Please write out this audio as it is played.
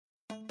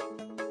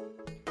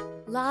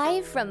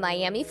Live from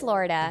Miami,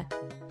 Florida,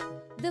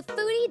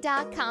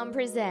 TheFoodie.com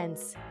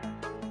presents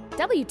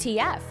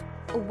WTF,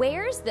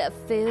 Where's the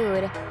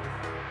Food?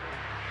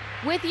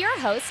 With your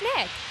host,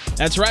 Nick.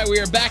 That's right, we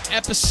are back,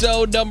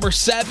 episode number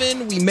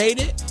 7. We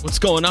made it. What's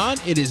going on?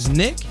 It is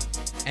Nick,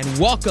 and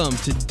welcome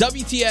to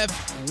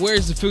WTF,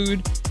 Where's the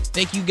Food?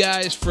 Thank you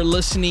guys for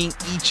listening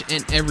each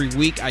and every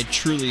week. I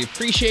truly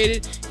appreciate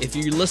it. If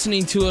you're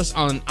listening to us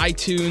on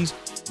iTunes,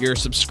 you're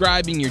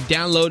subscribing, you're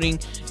downloading,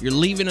 you're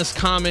leaving us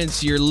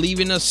comments, you're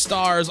leaving us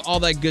stars, all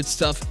that good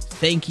stuff.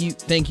 Thank you.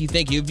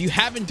 If you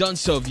haven't done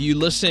so, if you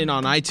listen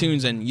on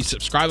iTunes and you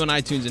subscribe on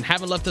iTunes and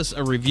haven't left us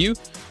a review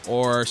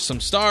or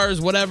some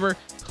stars, whatever,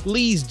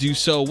 please do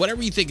so.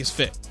 Whatever you think is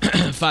fit.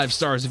 5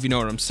 stars if you know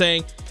what I'm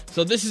saying.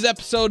 So this is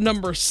episode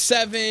number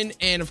 7.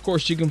 And of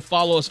course, you can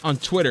follow us on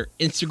Twitter,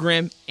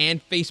 Instagram,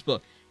 and Facebook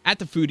at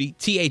The Foodie,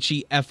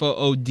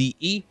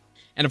 TheFoode.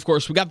 And of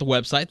course, we got the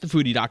website,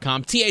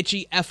 thefoodie.com,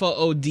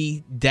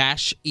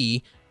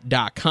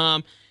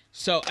 TheFoode-e.com.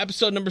 So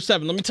episode number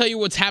 7, let me tell you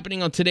what's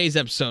happening on today's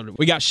episode.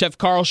 We got Chef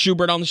Carl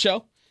Schubert on the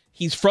show.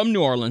 He's from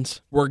New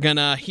Orleans. We're going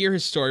to hear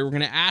his story. We're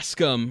going to ask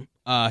him,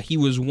 he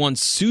was once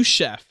sous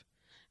chef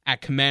at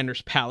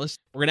Commander's Palace.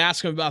 We're going to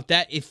ask him about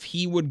that. If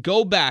he would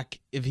go back,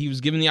 if he was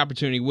given the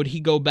opportunity, would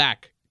he go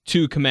back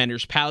to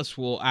Commander's Palace?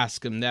 We'll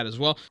ask him that as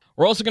well.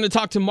 We're also going to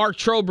talk to Mark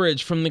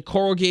Trowbridge from the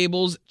Coral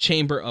Gables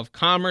Chamber of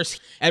Commerce.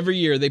 Every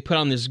year they put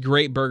on this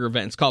great burger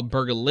event. It's called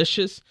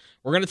Burgerlicious.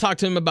 We're going to talk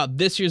to him about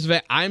this year's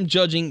event. I'm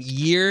judging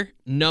year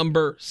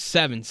number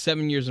 7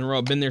 years in a row.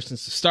 I've been there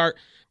since the start.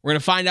 We're going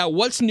to find out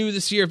what's new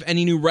this year, if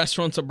any new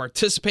restaurants are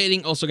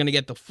participating. Also going to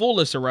get the full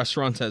list of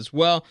restaurants as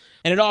well.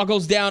 And it all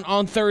goes down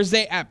on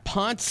Thursday at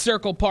Ponce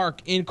Circle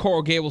Park in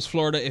Coral Gables,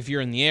 Florida, if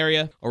you're in the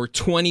area. Over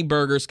 20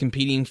 burgers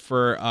competing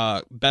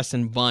for Best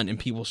in Bun and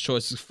People's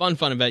Choice. It's a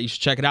fun event. You should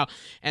check it out.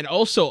 And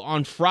also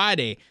on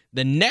Friday,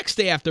 the next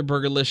day after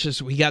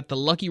Burgerlicious, we got the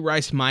Lucky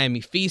Rice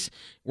Miami Feast.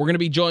 We're going to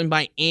be joined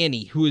by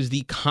Annie, who is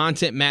the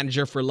content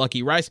manager for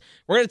Lucky Rice.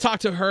 We're going to talk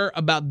to her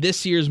about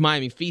this year's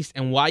Miami Feast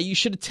and why you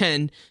should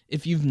attend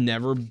if you've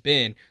never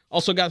been.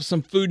 Also got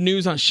some food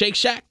news on Shake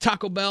Shack,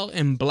 Taco Bell,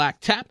 and Black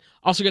Tap.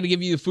 Also going to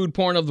give you the food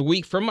porn of the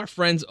week from our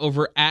friends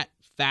over at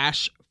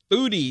Fash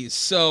Foodies.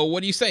 So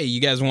what do you say? You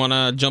guys want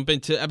to jump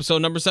into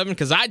episode number 7?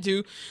 Because I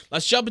do.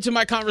 Let's jump into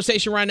my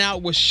conversation right now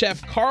with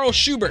Chef Carl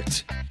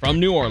Schubert from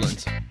New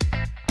Orleans.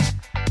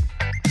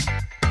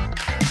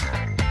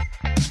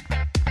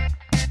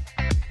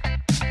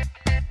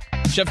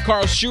 Chef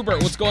Carl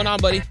Schubert, what's going on,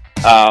 buddy?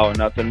 Oh,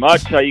 nothing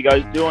much. How you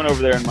guys doing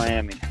over there in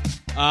Miami?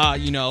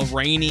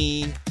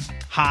 Rainy,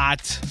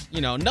 hot,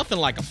 nothing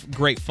like a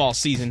great fall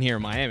season here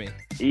in Miami.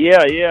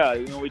 Yeah.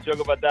 We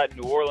joke about that in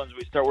New Orleans.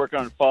 We start working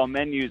on fall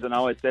menus, and I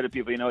always say to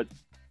people,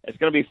 it's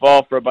going to be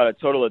fall for about a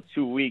total of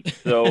 2 weeks.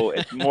 So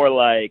it's more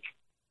like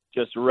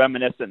just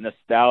reminiscent,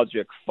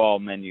 nostalgic fall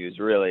menus,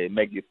 really.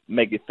 Make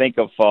you think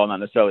of fall, not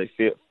necessarily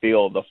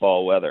feel the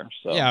fall weather.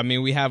 So yeah,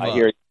 we have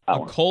a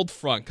cold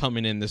front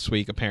coming in this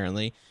week,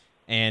 apparently.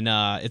 And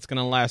it's going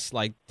to last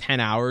like 10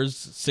 hours,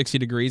 60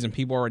 degrees, and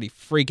people are already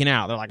freaking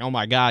out. They're like, oh,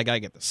 my God, I got to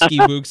get the ski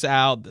boots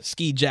out, the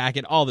ski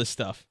jacket, all this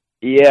stuff.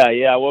 Yeah.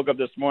 I woke up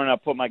this morning. I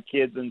put my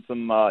kids in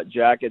some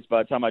jackets.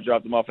 By the time I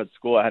dropped them off at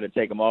school, I had to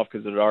take them off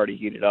because it had already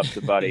heated up to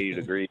about 80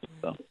 degrees.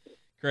 So.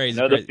 Crazy.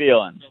 Know the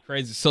feeling.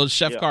 Crazy. So,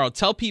 Chef Carl,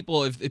 tell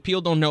people, if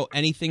people don't know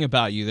anything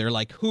about you, they're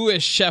like, who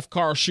is Chef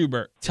Carl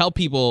Schubert? Tell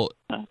people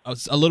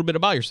a little bit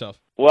about yourself.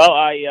 Well,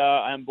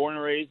 I'm born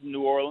and raised in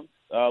New Orleans,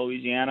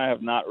 Louisiana. I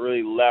have not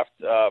really left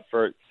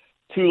for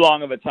too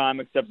long of a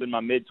time, except in my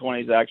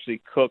mid-20s. I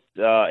actually cooked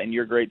in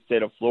your great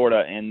state of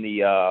Florida in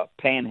the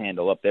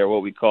Panhandle up there,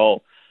 what we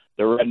call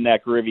the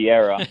Redneck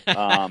Riviera,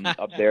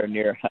 up there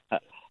near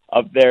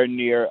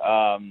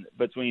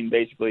between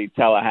basically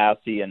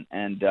Tallahassee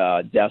and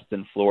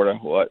Destin, Florida,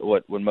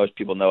 what most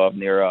people know of,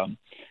 near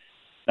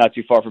not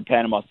too far from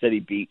Panama City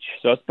Beach.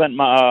 So I spent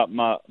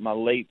my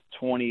late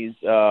 20s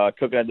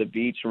cooking at the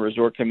beach and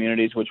resort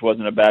communities, which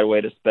wasn't a bad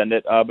way to spend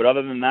it. But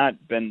other than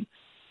that, been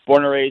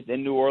born and raised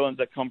in New Orleans.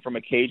 I come from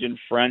a Cajun,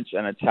 French,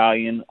 and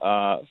Italian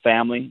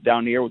family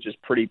down here, which is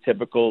pretty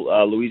typical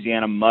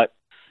Louisiana mutt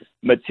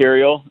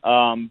material,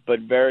 but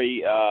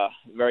very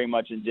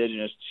much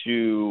indigenous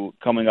to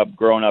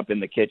growing up in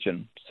the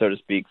kitchen, so to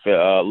speak,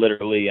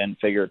 literally and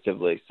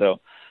figuratively.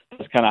 So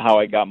that's kind of how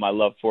I got my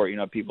love for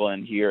it. People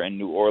in here in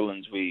New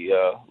Orleans, we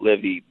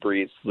live, eat,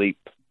 breathe, sleep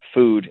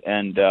food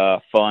and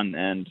fun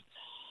and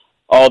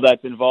all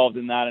that's involved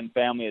in that, and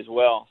family as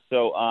well.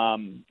 So,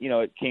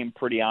 it came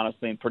pretty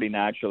honestly and pretty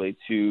naturally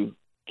to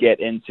get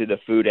into the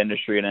food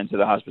industry and into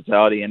the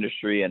hospitality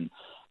industry. And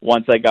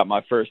once I got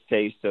my first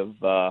taste of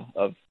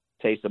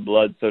taste of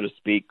blood, so to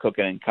speak,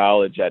 cooking in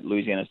college at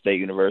Louisiana State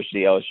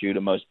University, LSU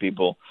to most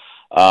people,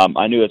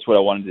 I knew that's what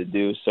I wanted to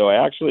do. So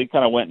I actually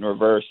kind of went in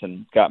reverse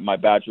and got my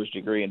bachelor's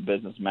degree in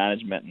business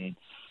management and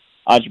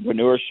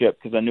entrepreneurship,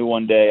 because I knew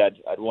one day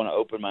I'd want to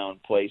open my own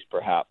place,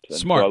 perhaps. And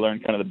Smart. So I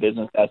learned kind of the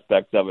business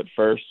aspect of it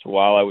first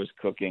while I was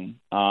cooking.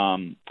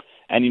 And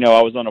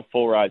I was on a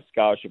full ride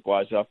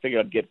scholarship-wise, so I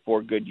figured I'd get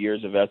 4 good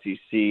years of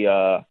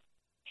SEC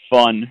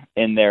fun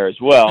in there as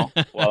well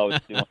while I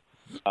was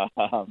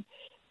doing.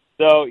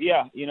 So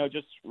yeah,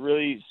 just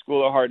really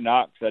school of hard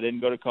knocks. I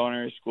didn't go to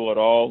culinary school at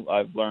all.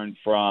 I've learned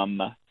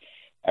from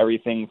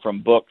everything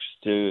from books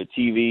to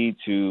TV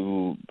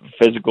to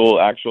physical,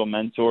 actual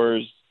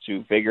mentors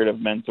to figurative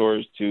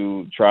mentors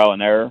to trial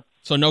and error.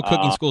 So no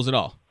cooking schools at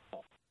all?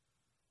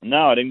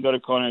 No, I didn't go to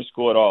culinary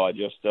school at all. I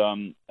just,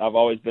 I've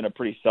always been a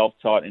pretty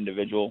self-taught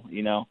individual,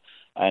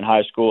 In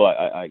high school,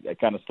 I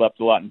kind of slept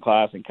a lot in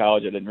class. In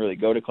college, I didn't really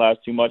go to class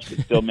too much,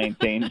 but still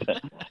maintained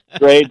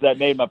grades that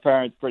made my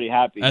parents pretty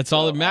happy. That's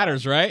all that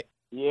matters, right?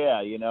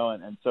 Yeah,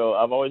 and so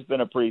I've always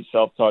been a pretty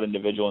self-taught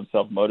individual and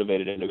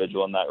self-motivated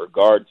individual in that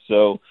regard.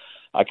 So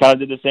I kind of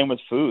did the same with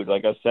food.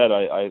 Like I said,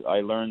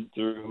 I learned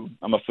through,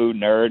 I'm a food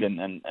nerd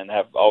and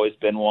have always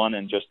been one,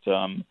 and just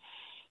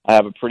I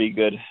have a pretty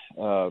good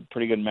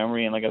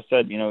memory. And like I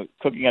said,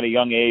 cooking at a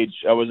young age,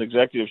 I was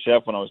executive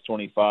chef when I was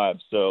 25,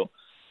 so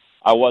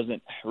I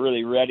wasn't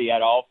really ready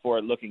at all for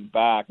it looking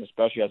back,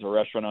 especially as a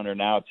restaurant owner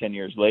now 10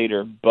 years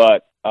later.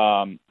 But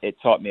it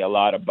taught me a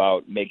lot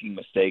about making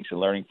mistakes and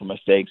learning from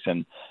mistakes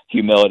and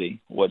humility,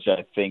 which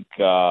I think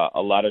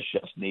a lot of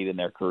chefs need in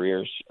their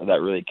careers,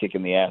 that really kick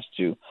in the ass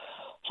to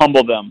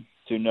humble them,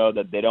 to know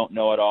that they don't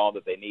know it all,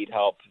 that they need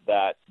help,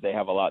 that they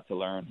have a lot to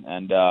learn.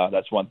 And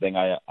that's one thing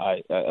I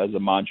as a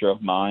mantra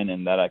of mine,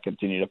 and that I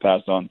continue to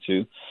pass on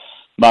to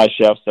my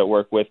chefs that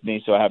work with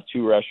me. So I have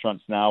 2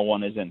 restaurants now.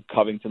 One is in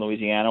Covington,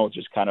 Louisiana, which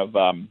is kind of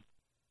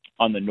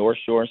on the North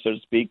Shore, so to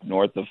speak,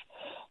 north of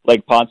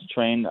Lake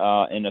Pontchartrain,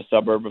 in a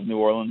suburb of New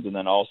Orleans, and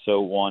then also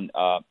one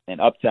in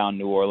Uptown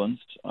New Orleans,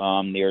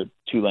 near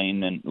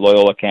Tulane and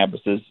Loyola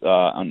campuses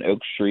on Oak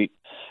Street,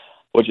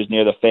 which is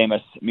near the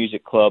famous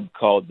music club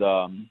called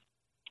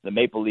the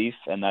Maple Leaf,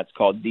 and that's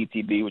called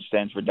DTB, which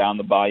stands for Down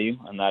the Bayou,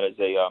 and that is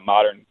a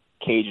modern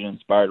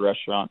Cajun-inspired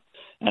restaurant.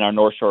 And our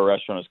North Shore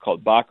restaurant is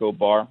called Baco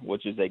Bar,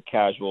 which is a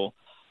casual,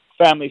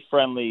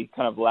 family-friendly,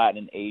 kind of Latin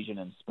and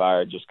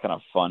Asian-inspired, just kind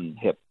of fun,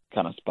 hip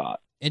kind of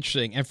spot.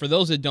 Interesting. And for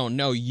those that don't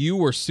know, you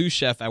were sous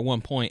chef at one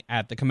point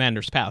at the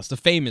Commander's Palace, the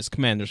famous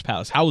Commander's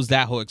Palace. How was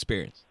that whole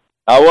experience?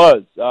 I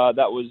was.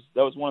 That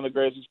was one of the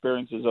greatest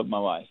experiences of my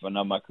life and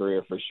of my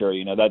career, for sure.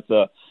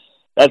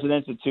 That's an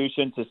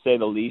institution, to say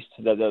the least.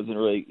 That doesn't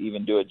really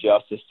even do it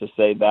justice to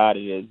say that.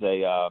 It is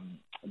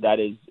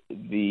that is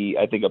the,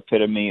 I think,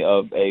 epitome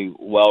of a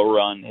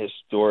well-run,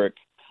 historic,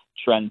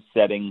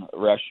 trend-setting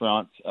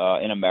restaurant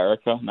in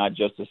America, not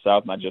just the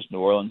South, not just New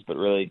Orleans, but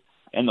really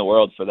in the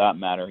world for that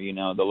matter.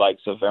 The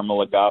likes of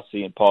Emeril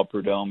Lagasse and Paul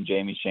Prudhomme,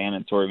 Jamie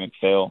Shannon, Tori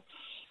McPhail,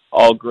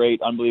 all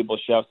great, unbelievable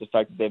chefs. The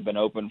fact that they've been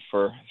open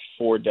for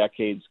 4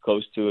 decades,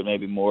 close to it,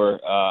 maybe more,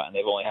 and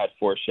they've only had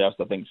 4 chefs,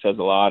 I think says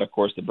a lot. Of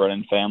course, the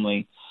Brennan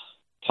family,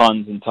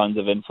 tons and tons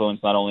of influence,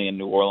 not only in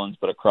New Orleans,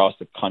 but across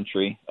the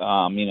country.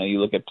 You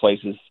look at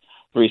places,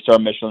 3-star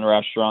Michelin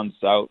restaurants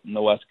out in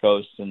the West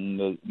Coast and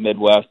the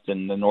Midwest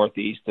and the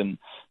Northeast, and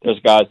there's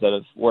guys that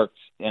have worked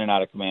in and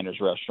out of Commander's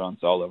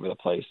restaurants all over the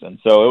place. And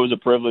so it was a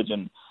privilege,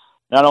 and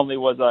not only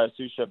was I a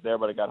sous chef there,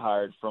 but I got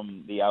hired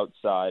from the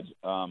outside.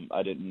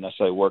 I didn't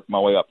necessarily work my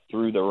way up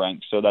through the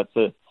ranks, so that's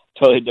a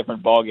totally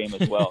different ballgame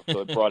as well.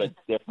 So it brought a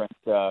different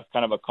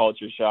kind of a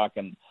culture shock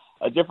and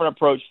a different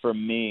approach for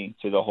me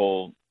to the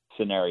whole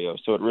scenario.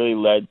 So it really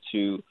led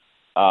to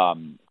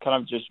kind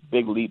of just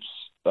big leaps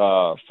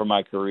for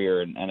my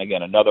career, and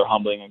again, another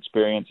humbling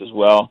experience as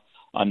well,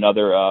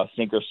 another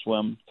sink or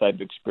swim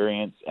type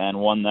experience, and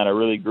one that I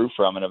really grew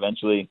from. And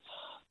eventually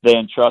they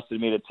entrusted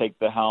me to take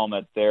the helm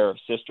at their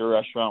sister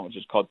restaurant, which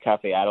is called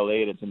Cafe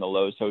Adelaide. It's in the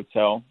Loews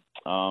Hotel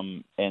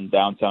in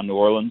downtown New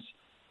Orleans.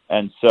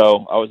 And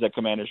so I was at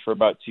Commander's for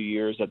about 2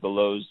 years, at the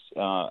Loews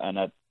and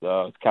at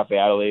Cafe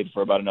Adelaide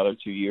for about another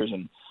 2 years.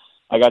 And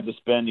I got to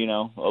spend,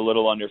 a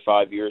little under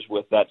 5 years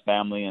with that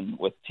family, and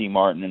with T.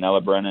 Martin and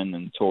Ella Brennan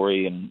and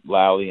Tori and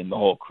Lally and the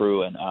whole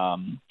crew. And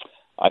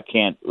I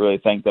can't really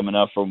thank them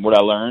enough for what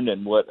I learned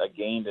and what I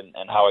gained, and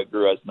how I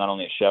grew as not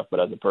only a chef, but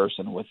as a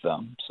person with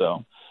them.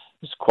 So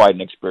it's quite an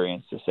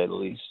experience, to say the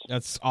least.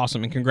 That's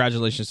awesome, and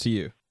congratulations to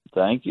you.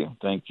 Thank you.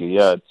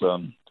 Yeah, it's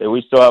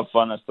we still have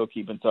fun. I still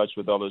keep in touch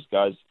with all those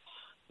guys,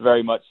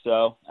 very much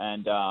so.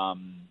 And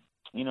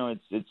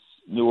it's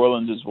New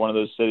Orleans is one of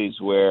those cities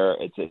where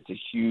it's a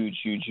huge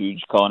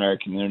culinary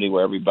community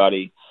where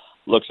everybody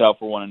looks out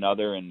for one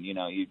another, and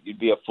you'd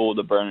be a fool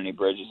to burn any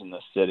bridges in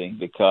this city,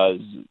 because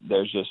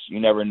there's just, you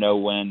never know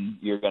when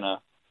you're gonna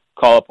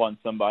call upon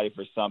somebody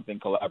for something,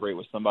 collaborate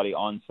with somebody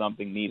on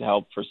something, need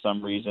help for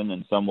some reason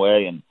in some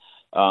way.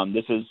 And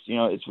this is,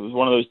 it was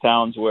one of those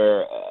towns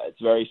where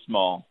it's very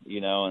small,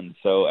 and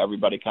so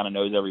everybody kind of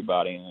knows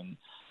everybody. And,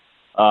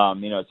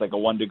 it's like a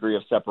 1 degree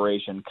of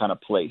separation kind of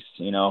place.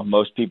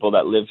 Most people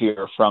that live here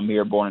are from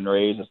here, born and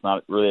raised. It's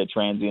not really a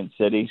transient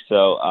city.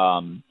 So,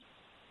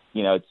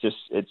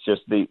 it's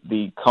just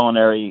the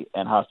culinary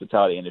and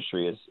hospitality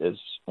industry is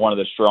one of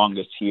the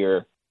strongest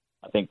here,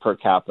 I think, per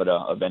capita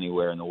of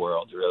anywhere in the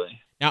world, really.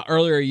 Now,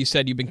 earlier you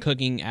said you've been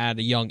cooking at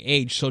a young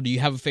age, so do you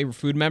have a favorite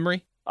food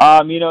memory?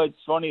 It's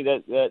funny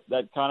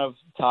that kind of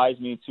ties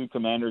me to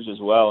Commander's as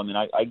well. I mean,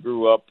 I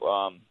grew up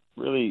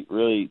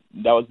really,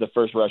 that was the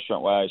first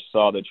restaurant where I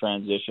saw the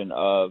transition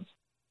of,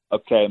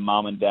 okay,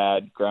 mom and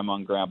dad, grandma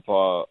and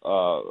grandpa,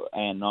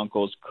 aunt and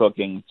uncles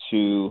cooking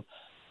to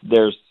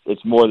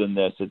it's more than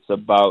this. It's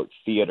about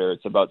theater.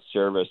 It's about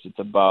service. It's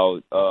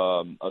about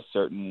a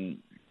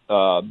certain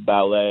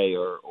ballet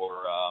or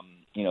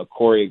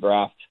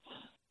choreographed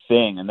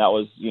thing. And that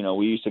was,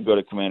 we used to go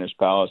to Commander's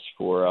Palace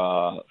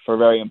for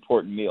very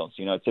important meals.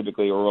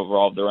 Typically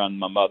revolved around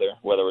my mother,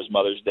 whether it was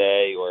Mother's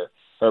Day or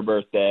her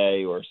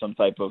birthday or some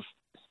type of,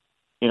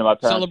 my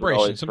parents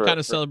celebration, some kind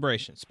of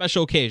celebration,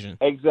 special occasion.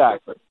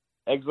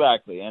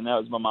 Exactly. And that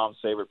was my mom's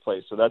favorite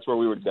place. So that's where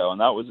we would go. And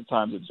that was the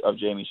times of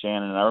Jamie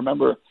Shannon. And I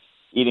remember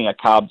eating a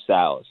Cobb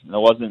salad. And it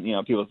wasn't,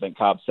 people think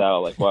Cobb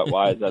salad, like,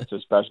 why is that so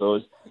special?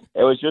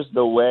 It was just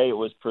the way it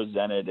was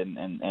presented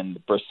and the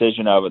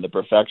precision of it, the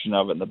perfection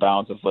of it, and the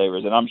balance of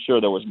flavors. And I'm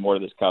sure there was more to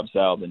this Cobb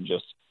salad than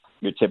just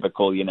your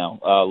typical,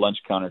 lunch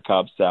counter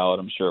Cobb salad.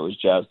 I'm sure it was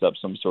jazzed up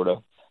some sort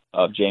of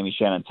Jamie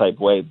Shannon type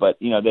way. But,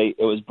 it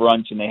was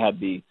brunch, and they had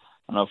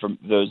I don't know,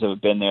 for those who have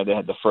been there, they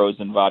had the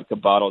frozen vodka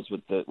bottles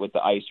with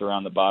the ice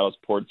around the bottles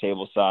poured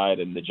tableside,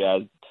 and the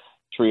jazz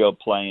trio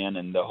playing,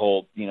 and the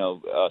whole,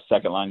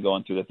 second line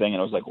going through the thing.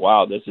 And I was like,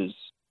 wow,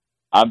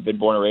 I've been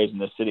born and raised in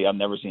this city. I've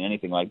never seen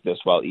anything like this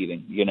while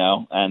eating,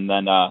 And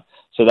then,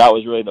 so that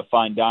was really the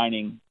fine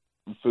dining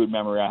food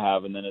memory I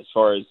have. And then as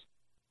far as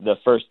the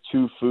first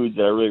two foods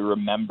that I really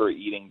remember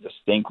eating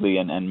distinctly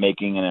and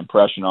making an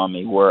impression on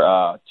me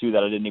were two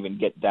that I didn't even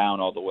get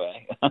down all the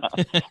way.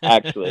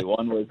 Actually,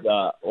 one was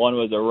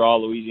a raw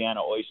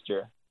Louisiana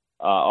oyster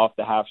off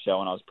the half shell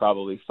when I was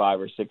probably 5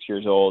 or 6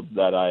 years old.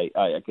 That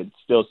I could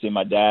still see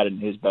my dad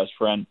and his best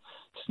friend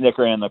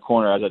snickering in the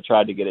corner as I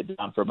tried to get it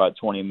down for about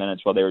 20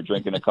 minutes while they were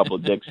drinking a couple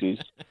of Dixies.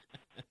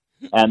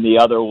 And the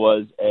other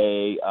was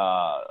a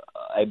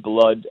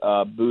blood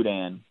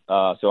boudin.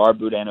 So our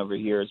boudin over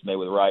here is made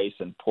with rice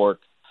and pork,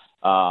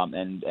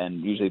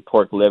 and usually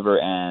pork liver.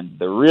 And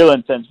the real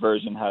intense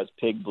version has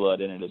pig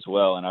blood in it as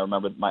well. And I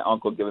remember my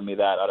uncle giving me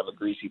that out of a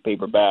greasy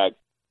paper bag,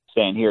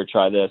 saying, "Here,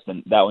 try this."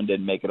 And that one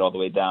didn't make it all the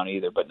way down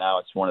either. But now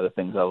it's one of the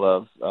things I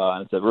love,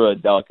 and it's a real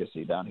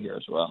delicacy down here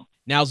as well.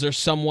 Now, is there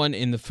someone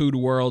in the food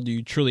world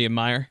you truly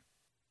admire?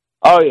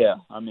 Oh yeah,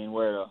 I mean,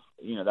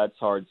 that's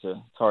hard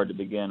to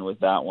begin with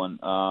that one.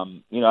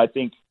 I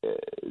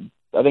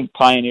think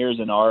pioneers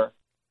in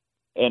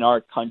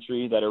our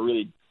country that are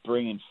really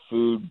bringing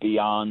food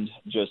beyond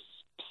just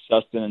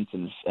sustenance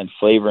and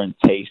flavor and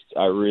taste,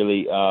 I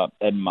really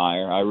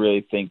admire. I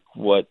really think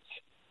what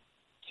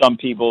some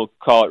people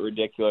call it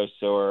ridiculous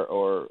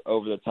or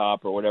over the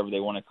top or whatever they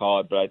want to call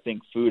it, but I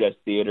think food as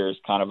theater is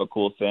kind of a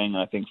cool thing. And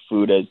I think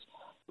food as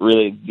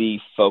really the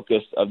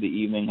focus of the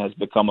evening has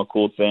become a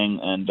cool thing.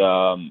 And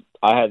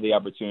I had the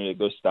opportunity to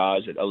go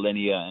stage at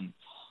Alinea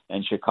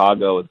in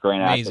Chicago with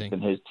Grant Achatz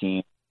and his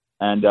team.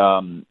 And,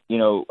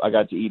 I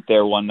got to eat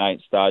there one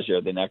night, stage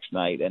there the next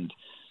night. And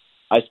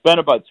I spent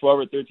about 12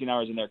 or 13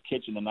 hours in their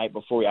kitchen the night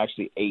before we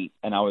actually ate.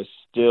 And I was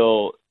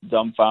still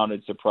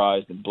dumbfounded,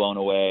 surprised, and blown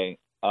away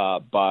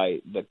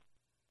by the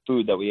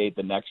food that we ate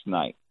the next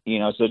night.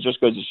 So it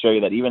just goes to show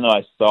you that even though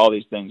I saw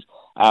these things,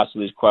 asked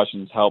these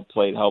questions, helped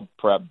plate, helped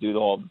prep, do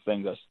all the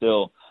things, I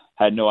still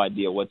had no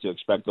idea what to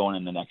expect going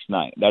in the next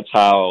night. That's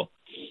how,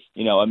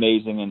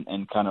 amazing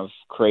and kind of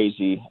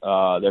crazy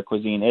their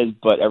cuisine is,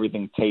 but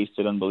everything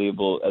tasted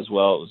unbelievable as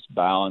well. It was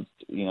balanced.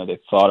 They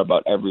thought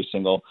about every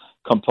single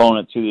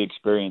component to the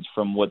experience,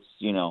 from what's,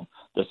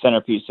 the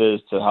centerpiece is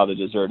to how the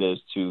dessert is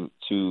to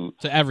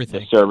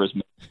everything. The servers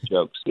make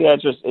jokes. Yeah,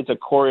 it's a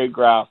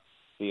choreographed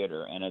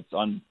theater, and it's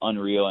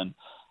unreal. And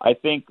I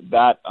think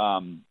that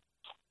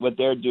what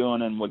they're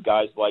doing and what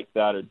guys like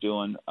that are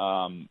doing,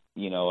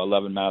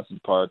 11 Madison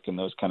Park and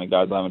those kind of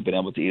guys, I haven't been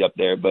able to eat up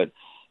there, but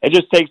it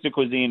just takes the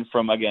cuisine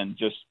from, again,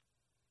 just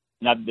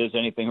not that there's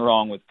anything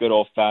wrong with good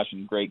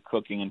old-fashioned great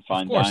cooking and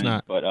fine dining,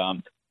 not. But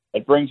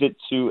it brings it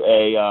to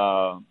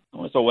a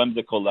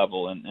whimsical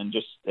level, and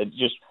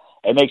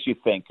it makes you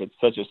think. It's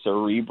such a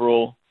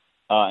cerebral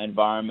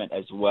environment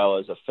as well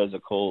as a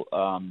physical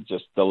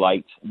just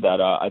delight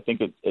that I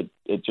think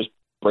it just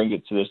brings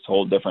it to this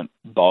whole different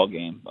ball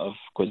game of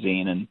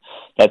cuisine, and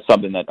that's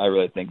something that I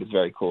really think is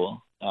very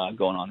cool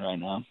going on right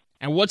now.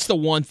 And what's the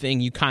one thing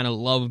you kind of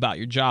love about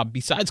your job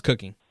besides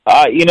cooking?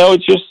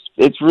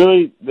 It's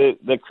really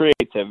the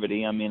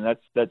creativity. I mean,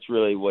 that's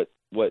really what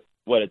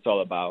it's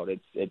all about.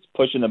 It's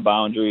pushing the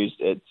boundaries.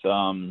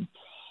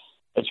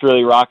 It's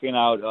really rocking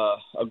out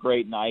a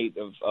great night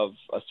of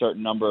a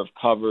certain number of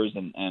covers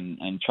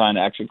and trying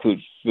to execute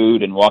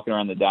food and walking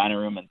around the dining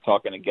room and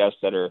talking to guests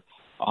that are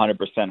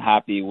 100%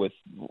 happy with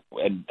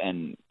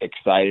and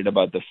excited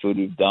about the food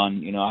we've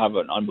done. I have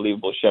an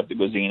unbelievable chef de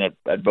cuisine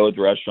at both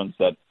restaurants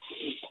that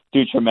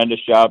do tremendous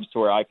jobs to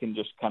where I can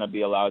just kind of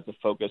be allowed to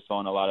focus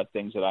on a lot of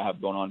things that I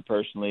have going on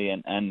personally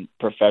and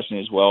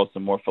professionally as well,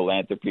 some more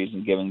philanthropies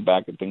and giving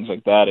back and things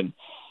like that. And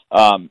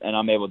and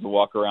I'm able to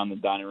walk around the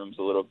dining rooms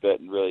a little bit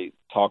and really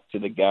talk to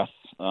the guests,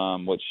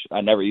 which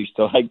I never used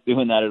to like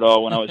doing that at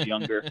all when I was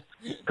younger.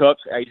 Cook,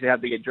 I used to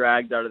have to get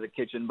dragged out of the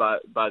kitchen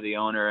by the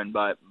owner and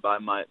by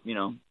my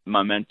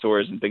my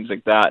mentors and things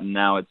like that, and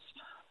now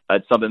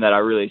it's something that I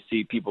really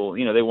see people,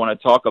 they want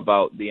to talk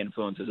about the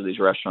influences of these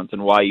restaurants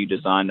and why you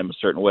designed them a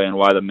certain way and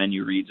why the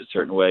menu reads a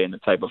certain way and the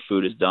type of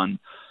food is done,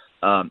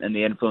 and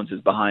the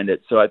influences behind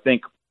it. So I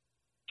think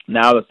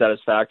now the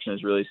satisfaction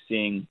is really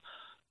seeing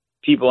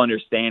people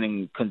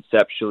understanding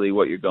conceptually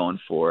what you're going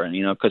for. And,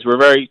 because we're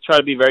try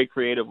to be very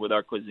creative with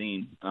our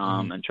cuisine,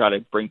 and try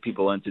to bring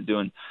people into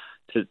doing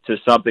to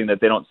something that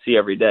they don't see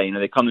every day.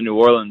 They come to New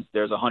Orleans,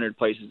 there's 100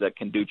 places that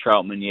can do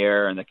trout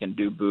meuniere and that can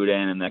do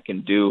boudin and that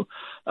can do,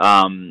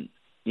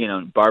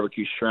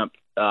 barbecue shrimp,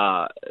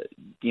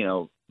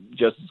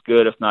 just as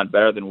good, if not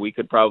better than we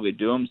could probably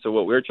do them. So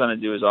what we're trying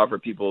to do is offer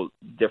people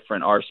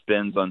our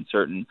spins on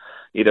certain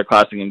either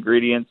classic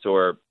ingredients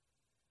or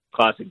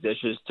classic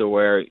dishes, to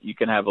where you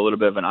can have a little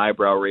bit of an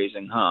eyebrow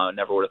raising,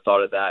 never would have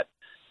thought of that,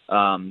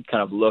 kind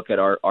of look at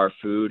our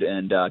food,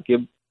 and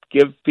give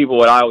people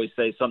what I always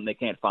say, something they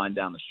can't find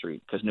down the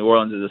street, because New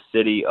Orleans is a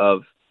city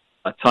of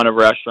a ton of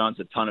restaurants,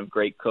 a ton of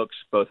great cooks,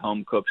 both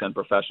home cooks and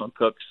professional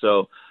cooks.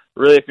 So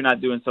really, if you're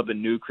not doing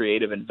something new,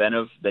 creative,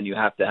 inventive, then you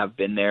have to have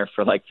been there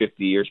for like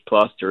 50 years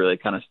plus to really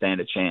kind of stand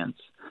a chance.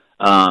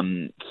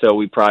 So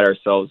we pride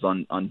ourselves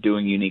on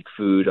doing unique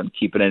food, on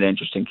keeping it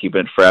interesting,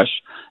 keeping it fresh.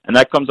 And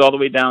that comes all the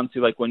way down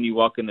to like when you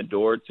walk in the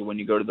door, to when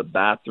you go to the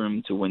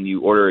bathroom, to when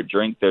you order a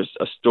drink. There's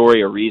a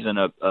story, a reason,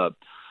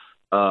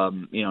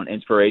 an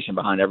inspiration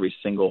behind every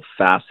single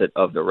facet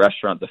of the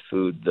restaurant, the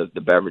food,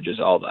 the beverages,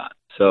 all that.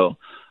 So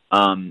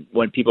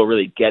when people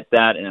really get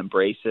that and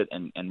embrace it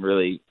and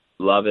really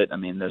love it, I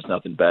mean, there's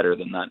nothing better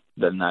than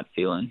that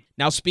feeling.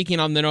 Now,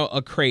 speaking on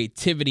the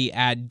creativity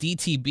at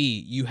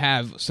DTB, you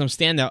have some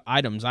standout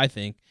items, I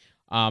think.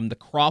 The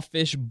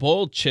crawfish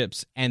boiled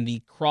chips and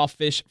the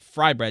crawfish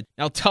fry bread.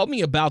 Now, tell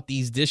me about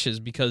these dishes,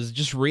 because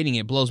just reading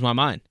it blows my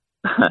mind.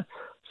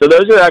 So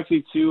those are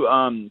actually two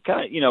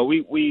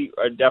we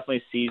are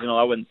definitely seasonal.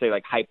 I wouldn't say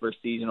like hyper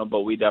seasonal, but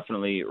we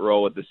definitely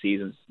roll with the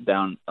seasons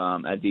down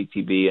at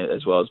DTB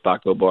as well as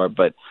Baco Bar.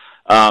 But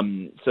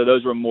so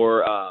those were more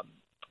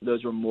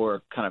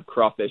kind of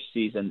crawfish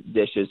season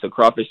dishes. So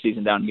crawfish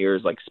season down here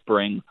is like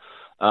spring,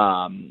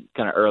 kind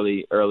of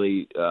early,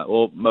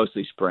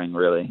 mostly spring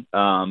really.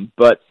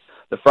 But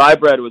the fry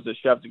bread was a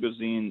chef de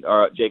cuisine,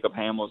 Jacob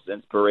Hamill's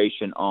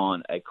inspiration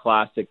on a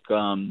classic.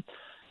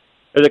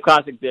 There's a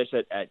classic dish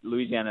at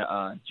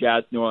Louisiana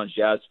New Orleans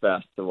Jazz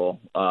Festival,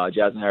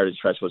 Jazz and Heritage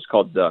Festival. It's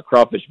called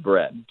crawfish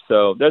bread.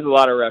 So there's a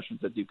lot of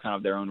restaurants that do kind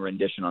of their own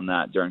rendition on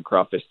that during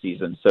crawfish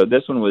season. So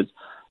this one was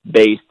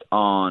based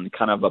on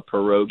kind of a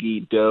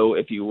pierogi dough,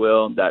 if you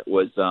will. That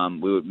was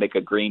we would make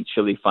a green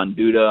chili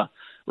fondue,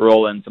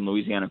 roll in some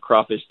Louisiana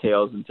crawfish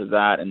tails into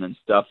that, and then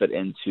stuff it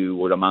into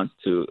what amounts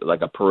to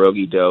like a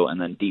pierogi dough,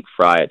 and then deep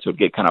fry it so it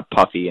get kind of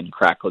puffy and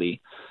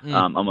crackly,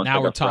 almost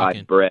now like a fried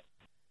talking. bread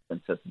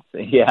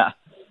consistency. Yeah.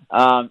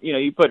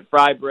 You put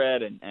fried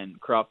bread and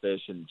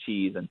crawfish and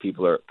cheese, and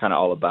people are kind of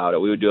all about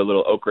it. We would do a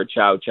little okra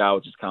chow chow,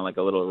 which is kind of like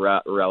a little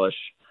relish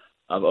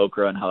of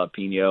okra and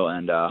jalapeno,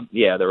 and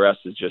the rest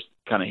is just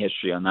kind of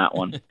history on that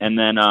one. And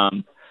then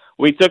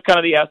we took kind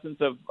of the essence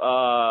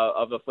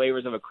of the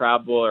flavors of a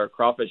crab boil or a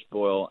crawfish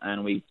boil,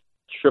 and we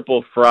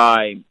triple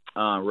fry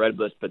red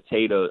bliss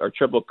potatoes, or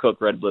triple cook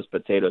red bliss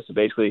potatoes. So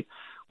basically,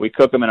 we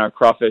cook them in our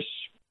crawfish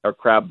or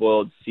crab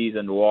boiled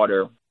seasoned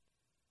water,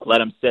 let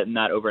them sit in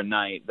that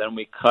overnight. Then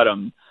we cut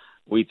them.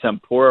 We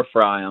tempura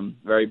fry them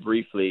very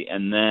briefly,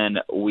 and then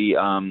we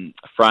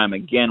fry them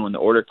again when the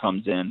order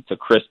comes in to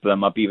crisp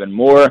them up even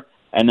more.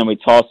 And then we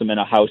toss them in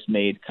a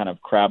house-made kind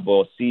of crab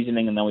boil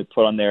seasoning, and then we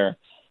put on there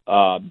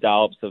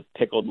dollops of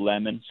pickled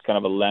lemon, just kind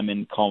of a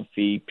lemon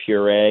confit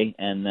puree,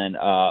 and then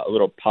a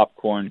little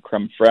popcorn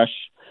creme fraiche.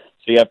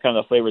 So you have kind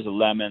of the flavors of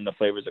lemon, the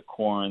flavors of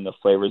corn, the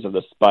flavors of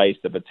the spice,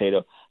 the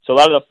potato. So a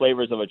lot of the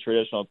flavors of a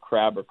traditional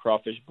crab or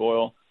crawfish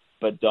boil,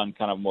 but done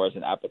kind of more as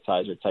an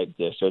appetizer type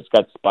dish. So it's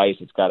got spice,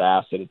 it's got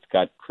acid, it's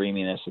got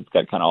creaminess, it's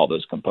got kind of all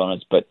those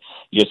components. But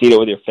you just eat it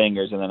with your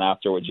fingers, and then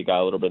afterwards you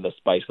got a little bit of the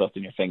spice left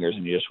in your fingers,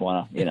 and you just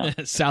want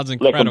to, sounds lick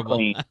them incredible.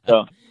 clean.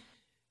 So,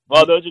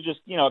 well, those are just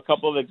a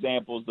couple of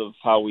examples of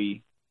how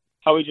we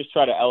just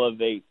try to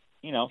elevate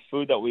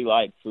food that we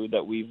like, food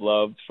that we've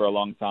loved for a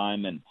long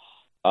time, and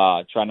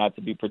try not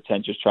to be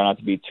pretentious, try not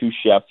to be too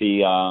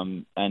chefy,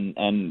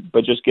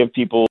 but just give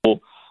people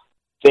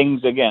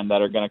things, again,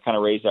 that are going to kind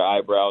of raise their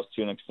eyebrows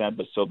to an extent,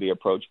 but still be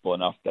approachable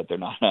enough that they're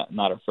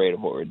not afraid of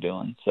what we're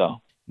doing.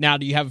 So now,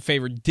 do you have a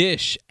favorite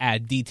dish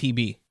at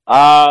DTB?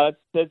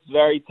 That's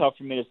very tough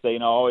for me to say.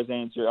 I always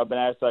answer. I've been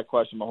asked that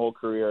question my whole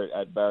career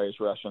at various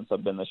restaurants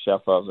I've been the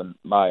chef of, and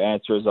my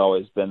answer has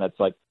always been that's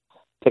like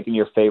picking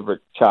your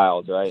favorite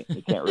child, right?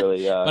 You can't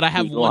really. But I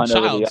have one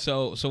child,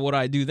 so what do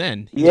I do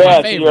then? He's yeah,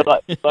 my favorite. So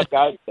you're luck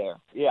out there.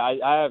 Yeah,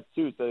 I have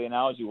two, so the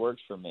analogy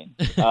works for me.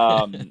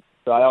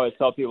 So I always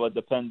tell people it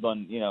depends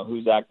on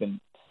who's acting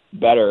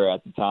better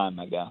at the time,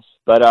 I guess.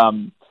 But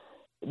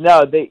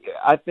no,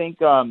 I think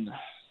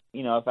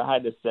if I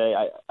had to say,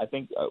 I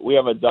think we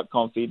have a duck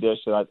confit dish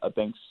that I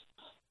think's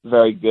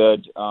very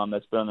good.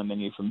 That's been on the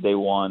menu from day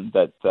one.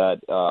 That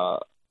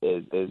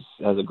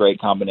has a great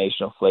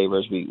combination of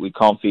flavors.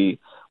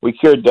 We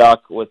cure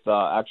duck with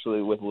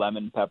actually with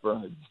lemon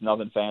pepper. It's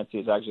nothing fancy.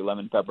 It's actually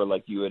lemon pepper,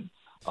 like you would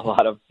a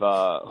lot of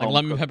like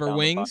lemon pepper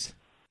wings.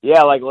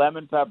 Yeah, like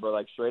lemon pepper,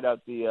 like straight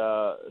out the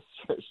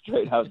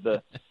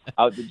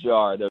out the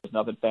jar. There's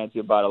nothing fancy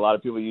about it. A lot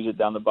of people use it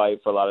down the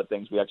bite for a lot of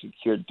things. We actually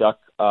cure duck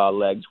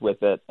legs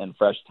with it and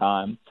fresh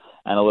thyme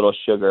and a little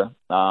sugar,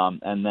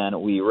 and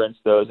then we rinse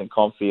those and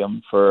confit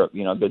them for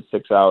a good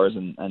 6 hours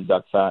and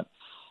duck fat,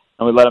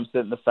 and we let them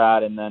sit in the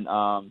fat. And then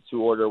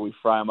to order, we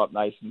fry them up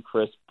nice and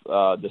crisp.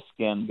 Get the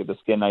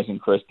skin nice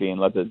and crispy, and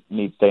let the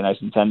meat stay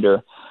nice and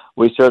tender.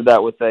 We serve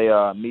that with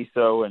a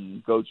miso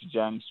and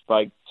gochujang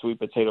spiked sweet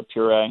potato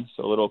puree,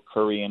 so a little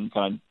Korean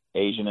kind of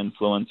Asian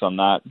influence on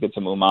that. Get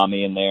some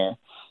umami in there.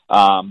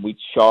 We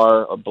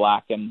char or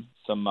blacken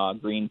some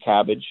green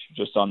cabbage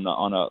just on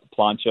a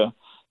plancha,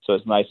 so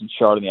it's nice and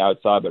charred on the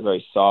outside, but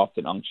very soft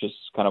and unctuous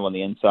kind of on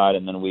the inside.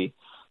 And then we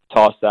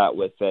toss that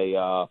with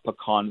a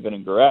pecan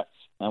vinaigrette,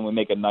 and we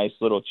make a nice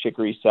little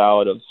chicory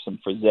salad of some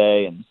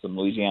frisee and some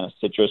Louisiana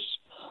citrus,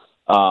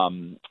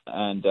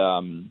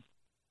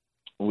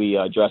 we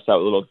dress that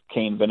with a little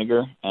cane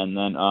vinegar, and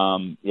then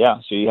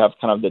so you have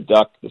kind of the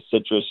duck, the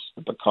citrus,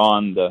 the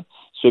pecan, the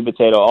sweet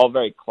potato, all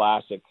very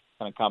classic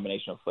kind of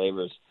combination of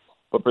flavors,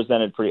 but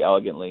presented pretty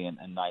elegantly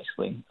and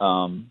nicely.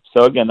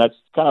 So again, that's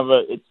kind of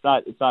it's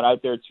not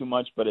out there too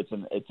much, but it's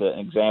an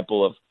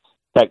example of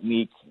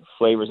technique,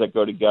 flavors that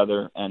go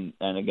together, and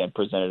again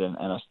presented in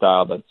a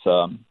style that's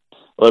a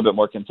little bit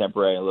more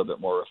contemporary, a little bit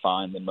more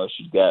refined than most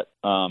you'd get.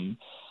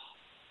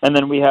 And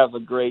then we have a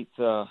great.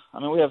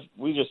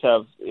 We just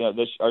have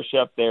our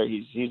chef there.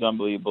 He's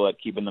unbelievable at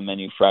keeping the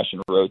menu fresh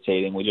and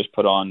rotating. We just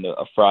put on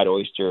a fried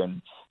oyster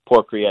and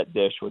pork rillette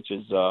dish, which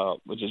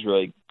has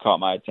really caught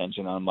my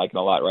attention. I'm liking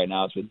a lot right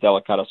now. It's with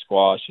delicata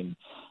squash and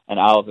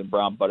olive and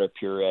brown butter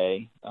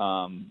puree.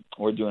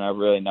 We're doing a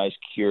really nice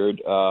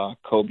cured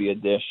cobia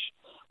dish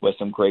with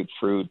some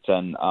grapefruit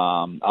and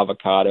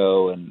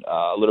avocado and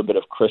a little bit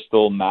of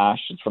crystal mash.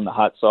 It's from the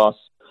hot sauce.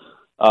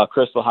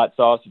 Crystal hot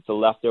sauce, it's a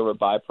leftover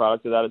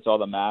byproduct of that. It's all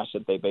the mash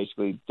that they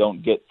basically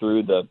don't get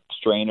through the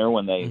strainer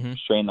when they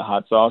strain the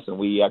hot sauce, and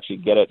we actually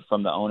get it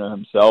from the owner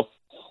himself.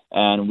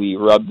 And we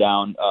rub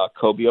down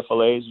cobia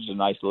fillets, which is a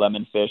nice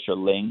lemon fish or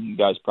ling. You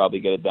guys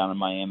probably get it down in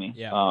Miami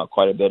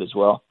quite a bit as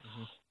well.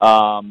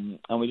 And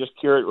we just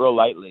cure it real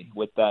lightly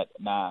with that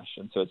mash,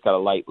 and so it's got a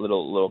light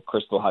little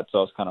crystal hot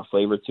sauce kind of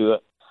flavor to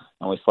it.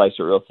 And we slice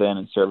it real thin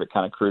and serve it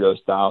kind of crudo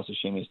style,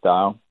 sashimi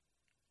style.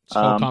 This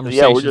whole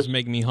conversation is just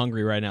making me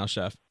hungry right now,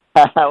 Chef.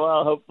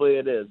 Well, hopefully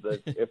it is.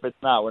 If it's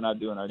not, we're not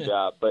doing our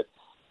job. But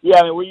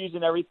yeah, we're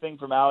using everything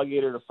from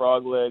alligator to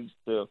frog legs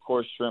to, of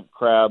course, shrimp,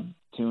 crab,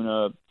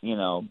 tuna.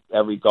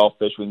 Every Gulf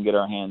fish we can get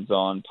our hands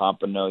on,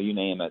 pompano, you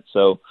name it.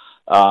 So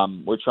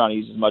we're trying to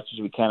use as much as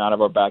we can out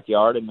of our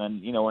backyard, and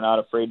then we're not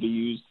afraid to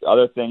use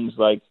other things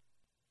like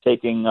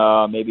taking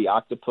maybe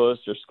octopus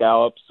or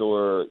scallops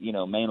or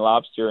Maine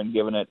lobster and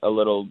giving it a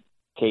little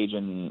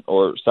Cajun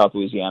or South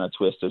Louisiana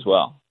twist as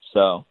well.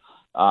 So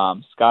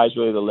sky's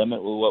really the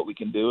limit with what we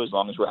can do, as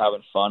long as we're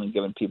having fun and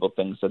giving people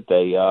things that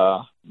they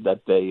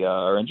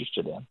are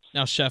interested in.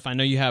 Now, Chef, I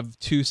know you have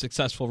 2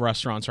 successful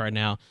restaurants right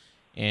now,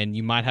 and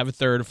you might have a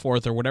third, a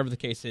fourth, or whatever the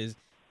case is.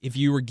 If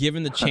you were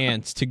given the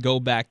chance to go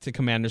back to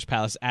Commander's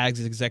Palace as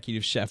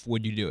executive chef,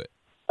 would you do it?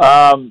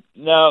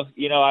 No,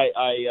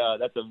 I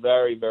that's a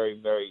very, very,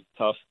 very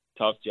tough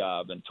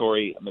job. And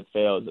Tori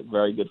McPhail is a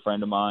very good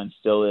friend of mine,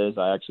 still is.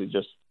 I actually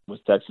just was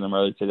texting him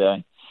earlier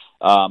today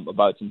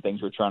about some things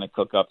we're trying to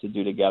cook up to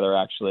do together,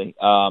 actually.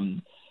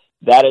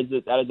 That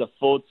is a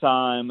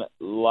full-time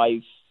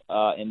life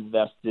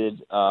invested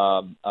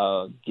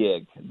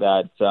gig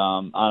that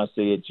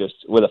honestly, it just,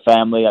 with a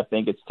family, I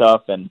think it's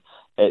tough, and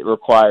it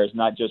requires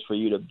not just for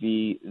you to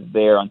be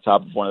there on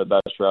top of one of the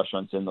best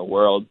restaurants in the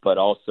world, but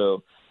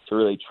also to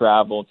really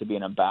travel, to be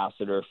an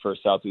ambassador for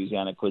South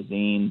Louisiana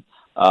cuisine.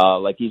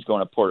 Like he's going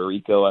to Puerto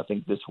Rico, I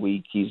think, this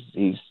week. He's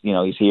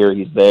here,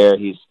 he's there.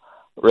 He's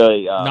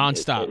really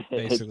nonstop,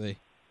 basically.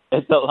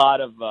 It's a lot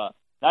of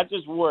not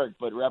just work,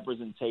 but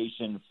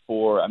representation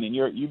for.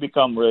 You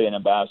become really an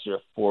ambassador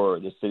for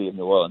the city of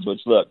New Orleans,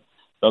 which, look,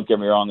 don't get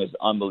me wrong, is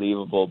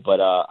unbelievable.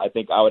 But I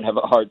think I would have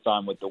a hard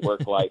time with the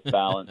work-life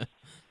balance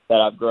that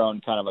I've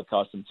grown kind of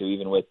accustomed to,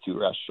 even with 2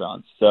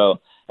 restaurants.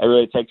 So it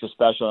really takes a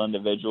special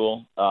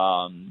individual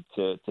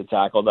to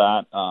tackle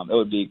that. It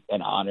would be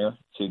an honor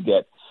to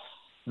get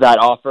that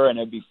offer, and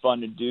it'd be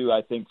fun to do,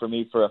 I think, for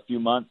me for a few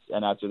months.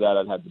 And after that,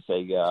 I'd have to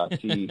say,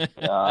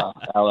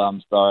 Ella,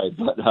 I'm sorry,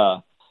 but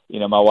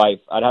my wife,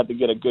 I'd have to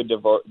get a good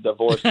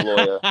divorce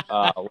lawyer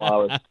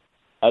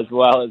as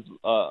well as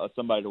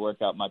somebody to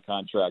work out my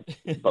contract,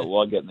 but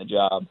while getting the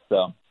job.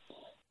 So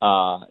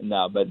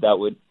no, but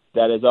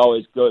that has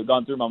always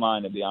gone through my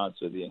mind, to be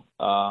honest with you,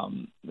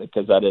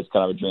 because that is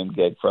kind of a dream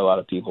gig for a lot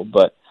of people.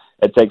 But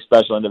it takes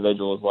special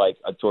individuals like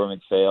a Tori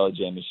McPhail, a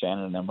Jamie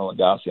Shannon, and Emeril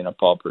Lagasse, and a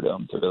Paul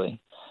Prudhomme to really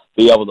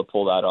be able to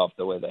pull that off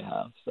the way they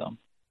have. So,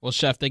 well,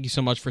 Chef, thank you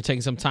so much for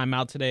taking some time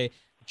out today.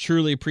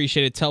 Truly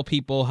appreciate it. Tell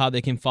people how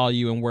they can follow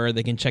you and where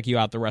they can check you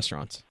out, the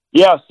restaurants.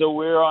 Yeah, so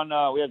we're on,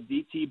 we have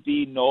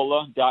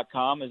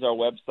dtbnola.com is our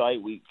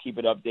website. We keep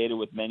it updated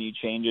with menu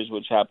changes,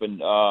 which happen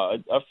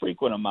a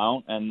frequent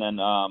amount. And then,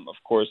 of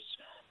course,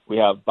 we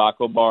have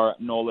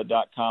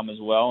bacobarnola.com as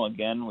well.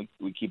 Again,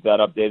 we keep that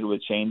updated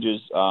with changes.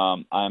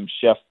 I'm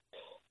Chef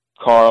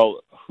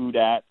Carl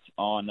Hudat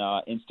on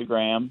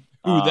Instagram.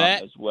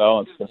 Hudat? As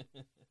well.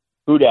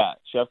 Hudat,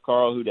 Chef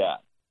Carl Hudat.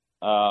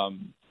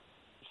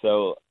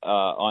 So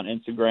on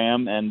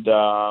Instagram, and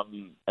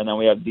then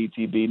we have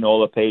DTB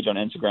NOLA page on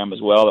Instagram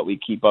as well that we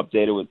keep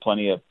updated with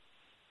plenty of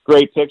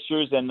great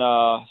pictures and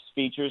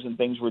features and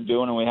things we're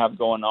doing and we have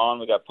going on.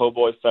 We got Po'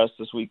 Boy Fest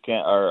this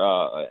weekend,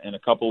 or in a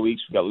couple of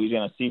weeks. We got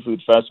Louisiana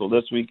Seafood Festival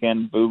this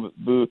weekend,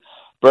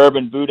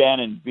 Bourbon, Boudin,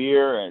 and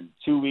Beer, and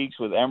 2 weeks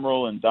with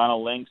Emerald and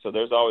Donald Link. So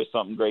there's always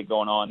something great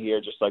going on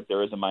here, just like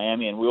there is in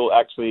Miami. And we'll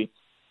actually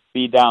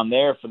be down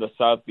there for the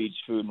South Beach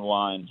Food and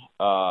Wine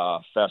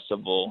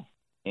Festival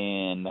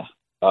in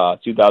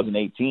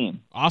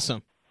 2018.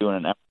 Awesome.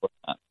 We're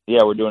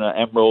doing an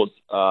Emerald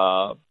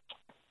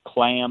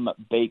clam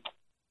bake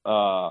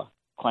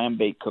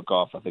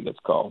cook-off, I think it's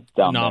called,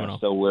 down Phenomenal.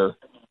 there. So we're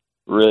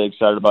really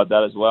excited about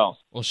that as well.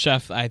 Well,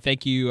 Chef, I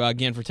thank you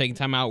again for taking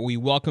time out. We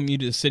welcome you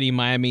to the city of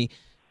Miami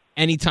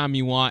anytime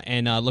you want,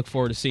 and look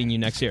forward to seeing you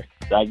next year.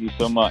 Thank you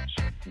so much.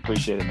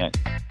 Appreciate it, Nick.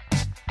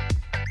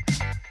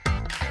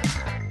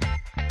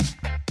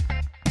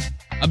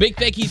 A big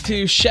thank you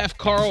to Chef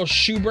Carl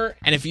Schubert.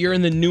 And if you're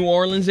in the New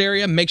Orleans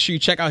area, make sure you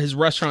check out his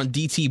restaurant,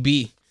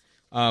 DTB.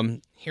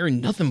 Hearing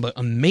nothing but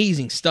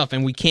amazing stuff,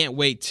 and we can't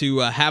wait to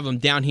have him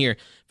down here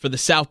for the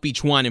South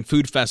Beach Wine and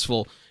Food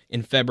Festival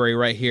in February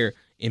right here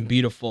in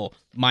beautiful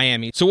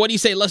Miami. So what do you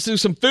say? Let's do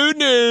some food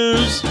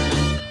news.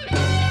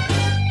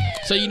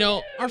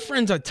 So, our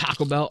friends at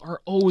Taco Bell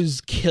are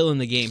always killing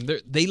the game.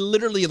 They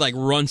literally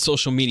run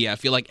social media. I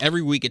feel like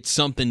every week it's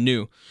something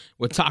new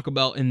with Taco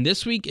Bell. And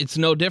this week it's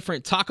no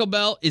different. Taco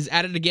Bell is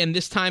at it again,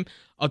 this time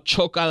a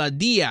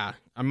chocoladilla.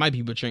 I might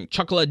be butchering.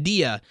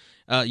 Chocoladilla.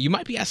 You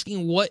might be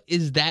asking, what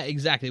is that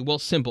exactly? Well,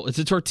 simple. It's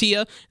a tortilla,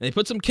 and they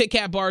put some Kit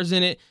Kat bars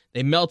in it.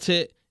 They melt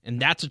it, and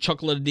that's a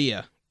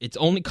chocoladilla. It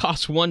only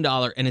costs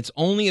 $1, and it's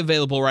only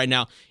available right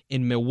now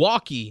in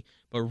Milwaukee.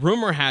 But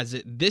rumor has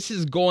it, this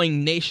is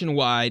going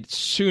nationwide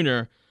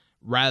sooner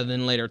rather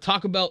than later.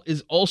 Taco Bell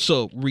is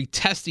also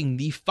retesting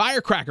the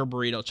Firecracker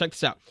Burrito. Check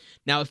this out.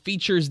 Now, it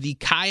features the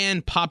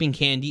Cayenne Popping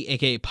Candy,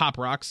 a.k.a. Pop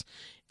Rocks,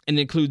 and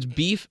it includes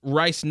beef,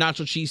 rice,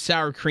 nacho cheese,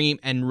 sour cream,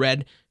 and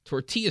red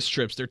tortilla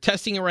strips. They're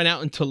testing it right now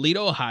in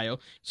Toledo, Ohio.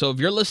 So if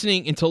you're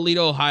listening in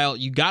Toledo, Ohio,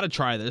 you got to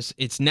try this.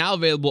 It's now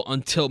available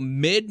until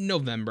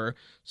mid-November.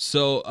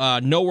 So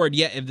no word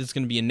yet if this is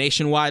going to be a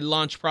nationwide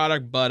launch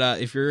product, but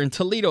if you're in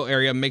Toledo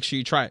area, make sure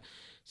you try it.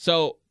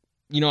 So,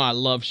 I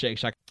love Shake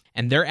Shack,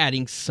 and they're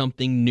adding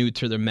something new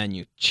to their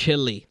menu,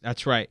 chili.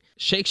 That's right.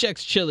 Shake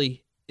Shack's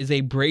chili is a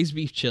braised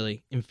beef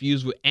chili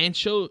infused with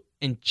ancho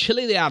and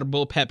chile de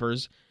árbol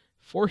peppers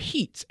for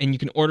heat, and you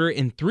can order it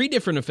in 3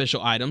 different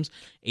official items: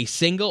 a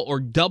single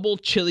or double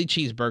chili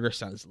cheeseburger,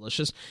 sounds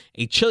delicious,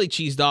 a chili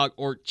cheese dog,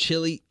 or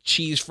chili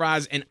cheese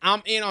fries. And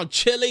I'm in on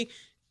chili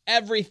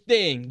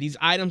everything. These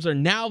items are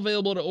now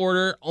available to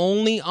order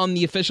only on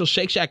the official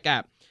Shake Shack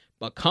app.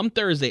 But come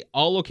Thursday,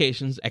 all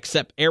locations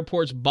except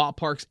airports,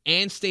 ballparks,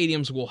 and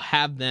stadiums will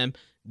have them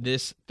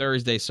this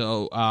Thursday.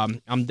 So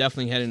I'm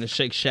definitely heading to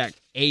Shake Shack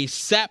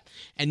ASAP.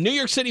 And New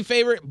York City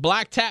favorite,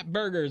 Black Tap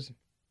Burgers.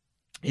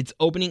 It's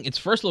opening its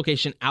first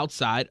location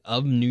outside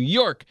of New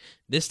York.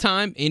 This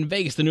time in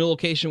Vegas, the new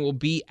location will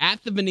be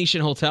at the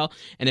Venetian Hotel,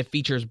 and it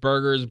features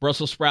burgers,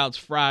 Brussels sprouts,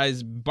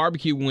 fries,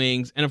 barbecue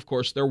wings, and of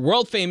course, their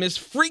world-famous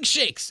Freak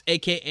Shakes,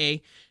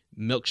 a.k.a.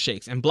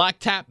 milkshakes. And Black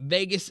Tap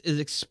Vegas is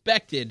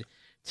expected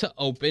to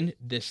open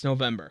this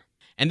November.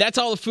 And that's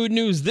all the food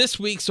news this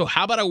week, so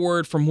how about a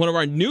word from one of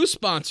our new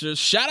sponsors?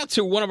 Shout out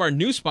to one of our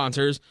new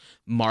sponsors,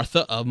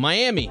 Martha of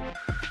Miami.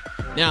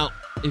 Now,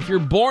 if you're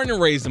born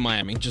and raised in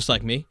Miami, just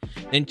like me,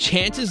 then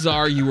chances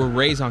are you were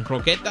raised on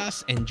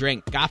croquetas and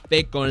drank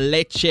café con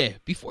leche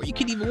before you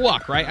could even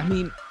walk, right? I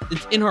mean,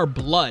 it's in our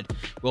blood.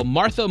 Well,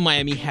 Martha of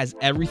Miami has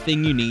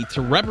everything you need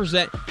to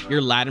represent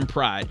your Latin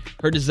pride.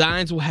 Her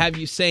designs will have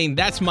you saying,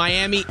 "That's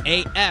Miami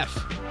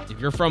AF." If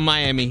you're from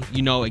Miami,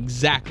 you know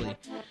exactly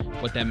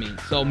what that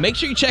means. So make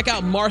sure you check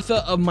out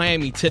Martha of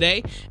Miami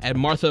today at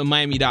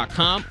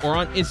marthaofmiami.com or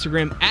on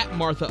Instagram at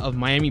Martha of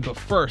Miami. But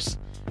first,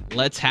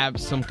 let's have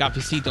some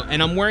cafecito.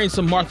 And I'm wearing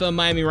some Martha of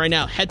Miami right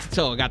now, head to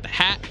toe. I got the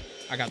hat,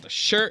 I got the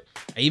shirt,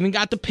 I even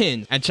got the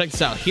pin. And check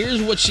this out.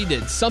 Here's what she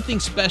did. Something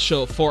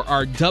special for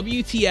our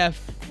WTF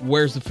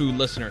Where's the Food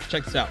listeners.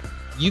 Check this out.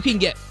 You can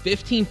get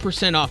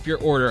 15% off your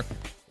order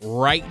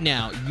right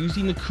now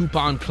using the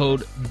coupon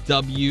code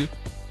WTF.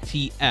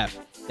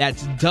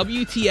 That's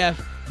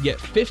WTF. Get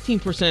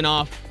 15%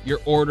 off your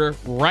order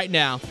right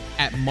now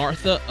at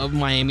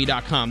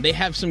marthaofmiami.com. They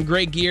have some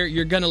great gear.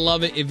 You're going to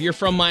love it. If you're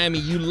from Miami,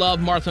 you love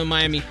Martha of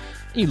Miami,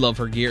 and you love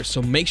her gear.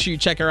 So make sure you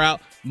check her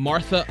out.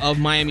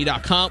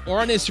 marthaofmiami.com or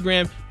on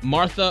Instagram,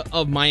 Martha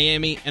of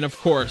Miami. And of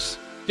course,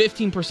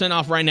 15%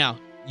 off right now.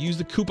 Use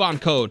the coupon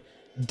code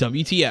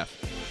WTF.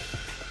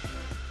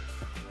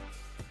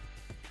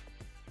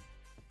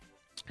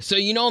 So,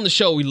 on the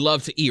show, we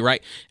love to eat,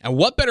 right? And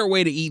what better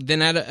way to eat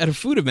than at a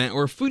food event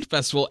or a food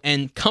festival?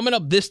 And coming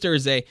up this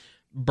Thursday,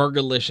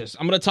 Burgerlicious.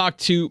 I'm going to talk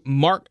to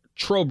Mark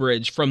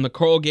Trowbridge from the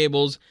Coral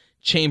Gables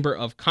Chamber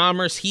of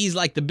Commerce. He's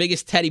like the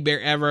biggest teddy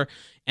bear ever,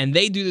 and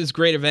they do this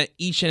great event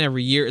each and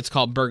every year. It's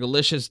called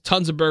Burgerlicious.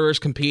 Tons of burgers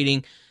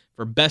competing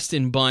for Best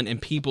in Bun and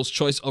People's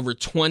Choice. Over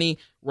 20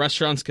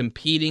 restaurants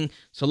competing.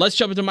 So let's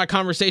jump into my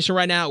conversation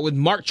right now with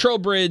Mark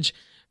Trowbridge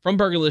from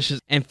Burgerlicious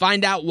and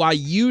find out why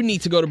you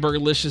need to go to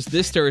Burgerlicious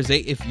this Thursday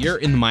if you're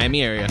in the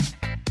Miami area.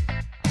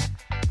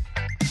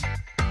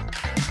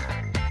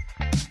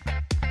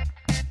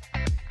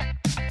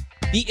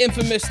 The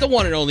infamous, the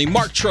one and only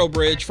Mark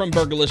Trowbridge from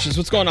Burgerlicious.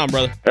 What's going on,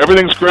 brother?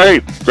 Everything's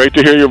great. Great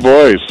to hear your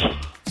voice.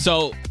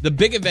 So, the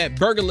big event,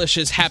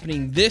 Burgerlicious,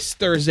 happening this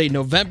Thursday,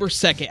 November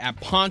 2nd at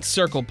Ponce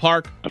Circle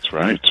Park. That's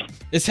right.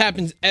 This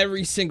happens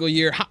every single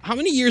year. How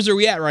many years are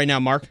we at right now,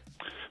 Mark?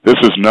 This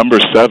is number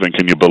 7.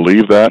 Can you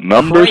believe that?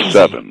 Number Crazy.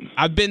 7.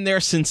 I've been there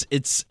since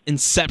its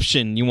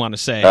inception, you want to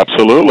say.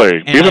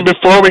 Absolutely. And even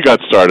before we got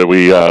started,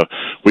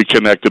 we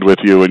connected with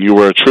you, and you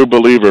were a true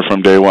believer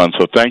from day one,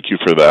 so thank you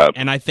for that.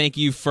 And I thank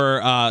you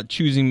for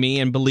choosing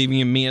me and believing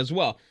in me as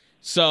well.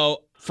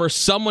 So, for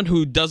someone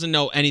who doesn't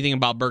know anything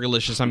about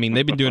Burgerlicious, I mean,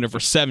 they've been doing it for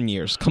 7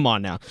 years. Come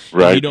on now.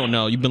 Right. If you don't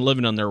know, you've been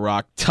living under a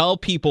rock. Tell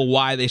people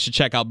why they should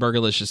check out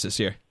Burgerlicious this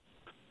year.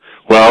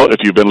 Well, if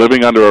you've been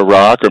living under a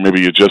rock or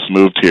maybe you just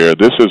moved here,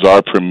 this is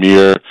our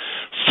premier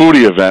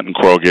foodie event in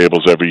Coral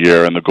Gables every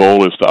year, and the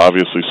goal is to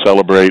obviously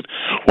celebrate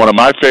one of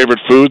my favorite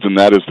foods, and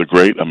that is the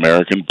Great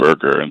American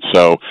Burger. And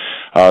so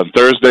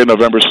Thursday,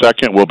 November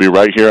 2nd, we'll be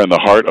right here in the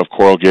heart of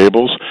Coral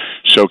Gables,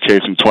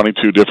 showcasing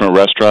 22 different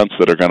restaurants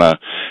that are going to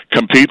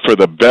compete for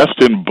the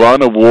Best in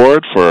Bun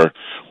award for,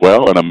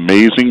 well, an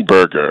amazing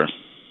burger.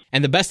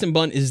 And the Best in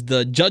Bun is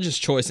the judge's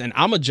choice, and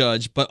I'm a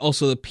judge, but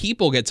also the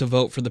people get to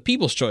vote for the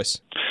people's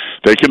choice.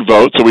 They can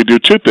vote, so we do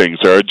two things.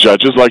 There are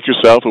judges like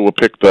yourself who will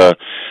pick the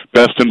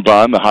Best in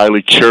Bun, the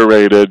highly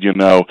curated,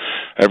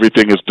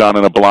 everything is done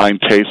in a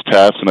blind taste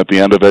test, and at the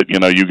end of it,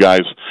 you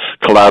guys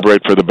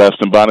collaborate for the Best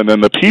in Bun. And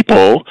then the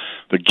people,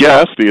 the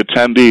guests, the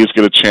attendees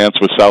get a chance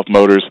with South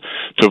Motors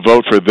to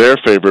vote for their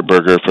favorite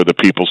burger for the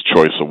People's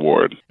Choice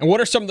Award. And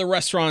what are some of the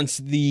restaurants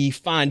the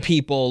fine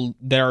people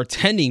that are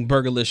attending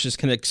Burgerlicious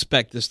can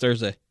expect this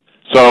Thursday?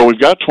 So we've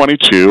got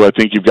 22. I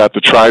think you've got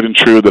the tried and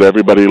true that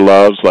everybody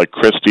loves, like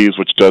Christie's,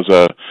 which does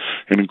an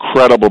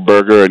incredible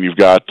burger, and you've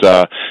got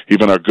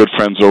even our good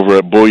friends over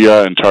at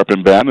Booyah and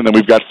Tarpon Bend. And then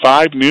we've got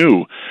 5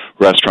 new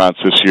restaurants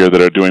this year that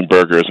are doing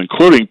burgers,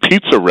 including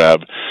Pizza Rev,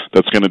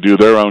 that's going to do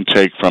their own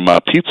take from a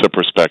pizza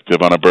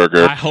perspective on a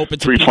burger. I hope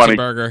it's a pizza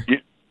burger.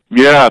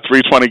 Yeah,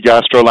 320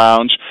 Gastro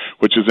Lounge,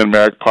 which is in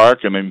Merrick Park,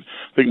 and then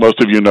I think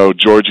most of you know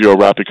Giorgio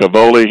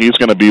Rapicavoli. He's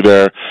going to be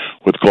there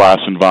with Glass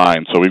and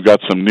Vine. So we've got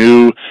some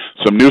new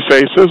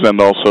faces and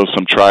also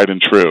some tried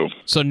and true.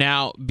 So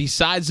now,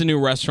 besides the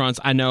new restaurants,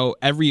 I know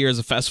every year as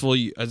a festival,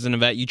 as an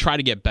event, you try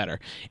to get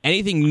better.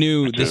 Anything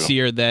new this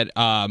year that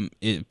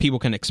people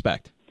can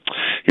expect?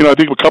 I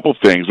think a couple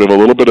things. We have a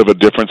little bit of a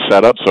different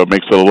setup, so it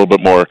makes it a little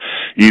bit more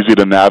easy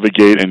to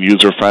navigate and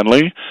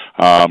user-friendly.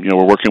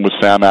 We're working with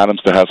Sam Adams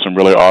to have some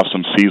really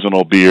awesome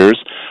seasonal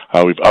beers.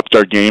 We've upped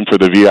our game for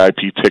the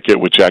VIP ticket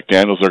with Jack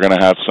Daniels. They're going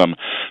to have some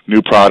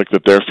new product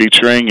that they're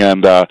featuring.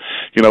 And,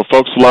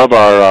 folks love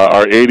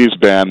our 80s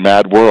band,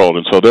 Mad World,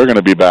 and so they're going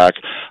to be back.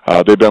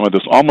 They've been with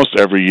us almost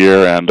every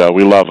year, and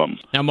we love them.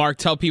 Now, Mark,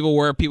 tell people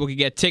where people can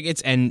get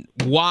tickets and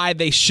why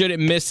they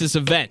shouldn't miss this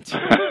event.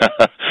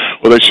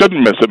 Well, they shouldn't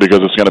miss it because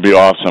it's going to be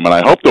awesome, and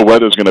I hope the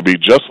weather's going to be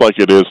just like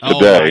it is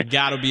today. Oh, my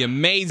God, it'll be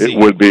amazing. It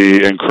would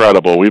be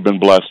incredible. We've been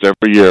blessed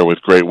every year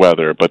with great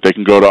weather, but they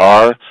can go to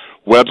our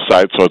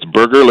website, so it's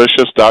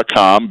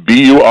burgerlicious.com,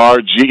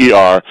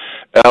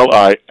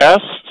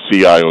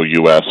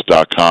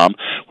 BURGERLISCIOUS.com.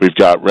 We've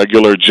got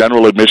regular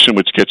general admission,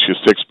 which gets you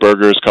 6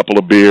 burgers, couple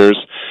of beers,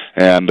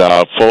 and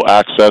full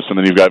access, and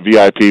then you've got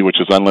VIP,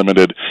 which is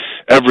unlimited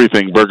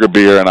everything, burger,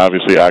 beer, and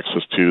obviously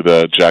access to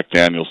the Jack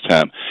Daniels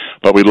tent.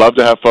 But we'd love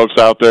to have folks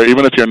out there.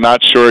 Even if you're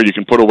not sure you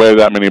can put away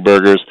that many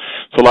burgers,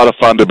 it's a lot of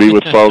fun to be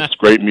with folks,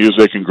 great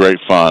music, and great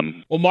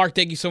fun. Well, Mark,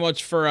 thank you so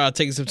much for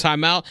taking some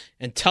time out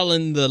and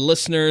telling the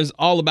listeners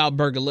all about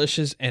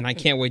Burgerlicious, and I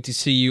can't wait to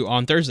see you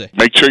on Thursday.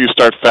 Make sure you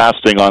start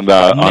fasting on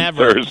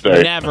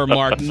Thursday. Never,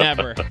 Mark,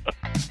 never.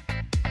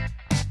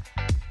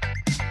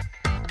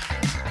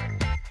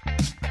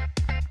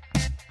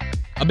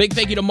 A big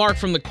thank you to Mark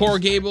from the Coral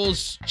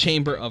Gables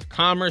Chamber of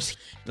Commerce.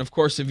 And, of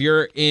course, if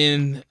you're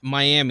in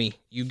Miami,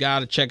 you got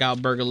to check out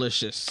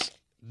Burgerlicious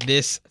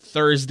this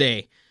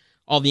Thursday.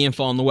 All the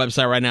info on the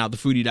website right now,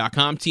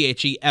 thefoodie.com,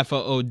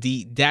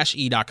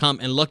 THEFOOD-E.com.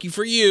 And lucky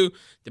for you,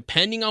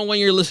 depending on when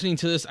you're listening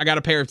to this, I got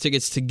a pair of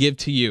tickets to give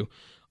to you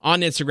on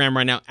Instagram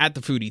right now at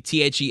thefoodie,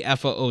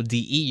 THEFOODE.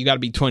 You got to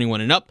be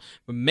 21 and up.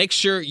 But make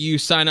sure you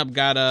sign up.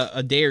 Got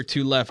a day or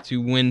two left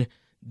to win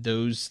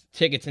those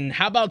tickets. And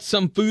how about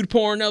some food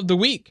porn of the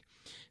week?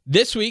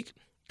 This week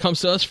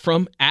comes to us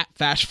from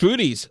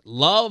 @FastFoodies.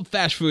 Love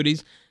Fast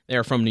Foodies.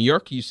 They're from New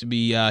York. Used to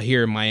be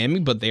here in Miami,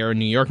 but they are in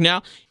New York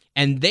now.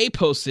 And they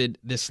posted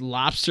this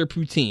lobster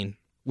poutine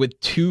with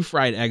 2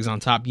 fried eggs on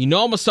top. You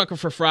know I'm a sucker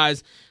for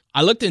fries.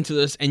 I looked into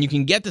this, and you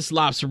can get this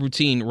lobster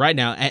poutine right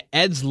now at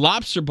Ed's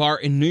Lobster Bar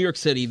in New York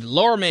City, the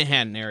Lower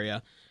Manhattan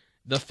area.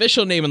 The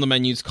official name on the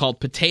menu is called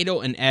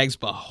Potato and Eggs,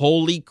 but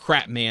holy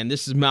crap, man,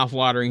 this is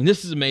mouthwatering.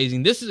 This is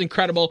amazing. This is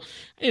incredible.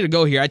 I need to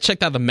go here. I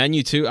checked out the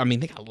menu, too. I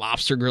mean, they got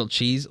lobster grilled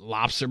cheese,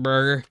 lobster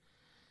burger.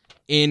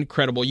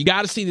 Incredible. You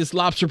got to see this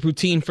lobster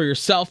poutine for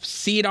yourself.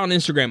 See it on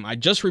Instagram. I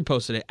just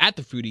reposted it at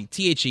The Foodie,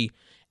 TheFoode.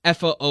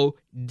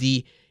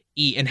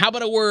 And how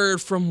about a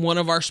word from one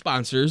of our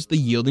sponsors, The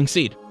Yielding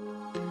Seed?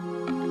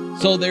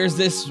 So there's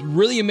this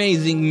really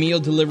amazing meal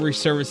delivery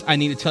service I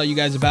need to tell you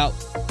guys about.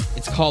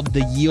 It's called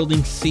The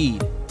Yielding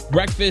Seed.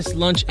 Breakfast,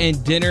 lunch,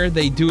 and dinner,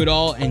 they do it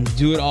all and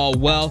do it all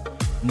well.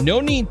 No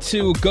need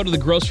to go to the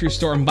grocery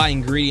store and buy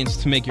ingredients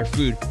to make your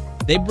food.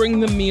 They bring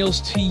the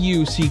meals to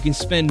you so you can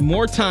spend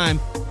more time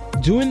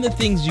doing the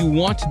things you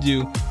want to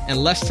do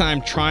and less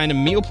time trying to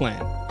meal plan.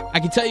 I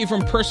can tell you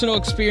from personal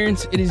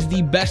experience, it is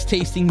the best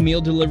tasting meal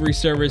delivery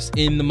service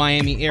in the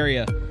Miami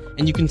area.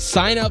 And you can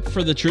sign up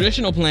for the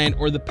traditional plan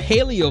or the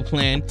paleo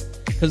plan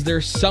because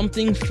there's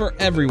something for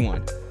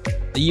everyone.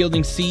 The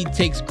Yielding Seed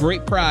takes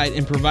great pride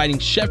in providing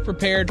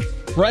chef-prepared,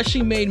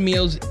 freshly made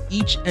meals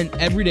each and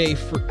every day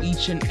for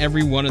each and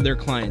every one of their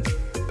clients.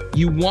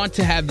 You want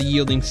to have The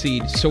Yielding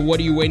Seed, so what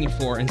are you waiting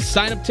for? And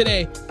sign up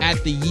today at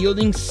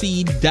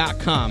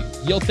theyieldingseed.com.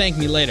 You'll thank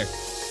me later.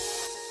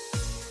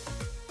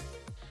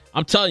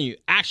 I'm telling you,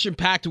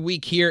 action-packed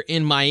week here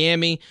in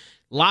Miami.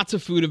 Lots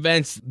of food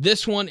events.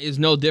 This one is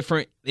no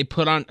different. They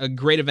put on a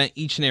great event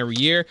each and every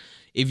year.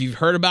 If you've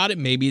heard about it,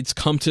 maybe it's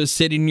come to a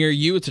city near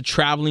you. It's a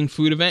traveling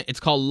food event. It's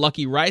called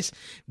Lucky Rice.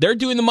 They're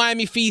doing the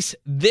Miami Feast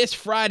this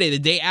Friday, the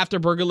day after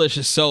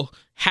Burgerlicious. So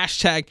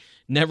hashtag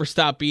never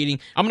stop eating.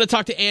 I'm going to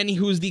talk to Annie,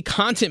 who is the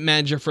content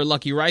manager for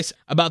Lucky Rice,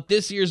 about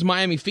this year's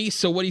Miami Feast.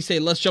 So what do you say?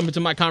 Let's jump into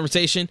my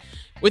conversation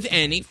with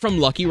Annie from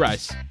Lucky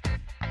Rice.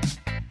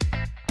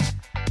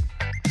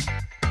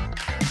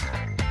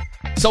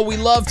 So we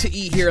love to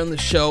eat here on the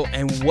show,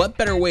 and what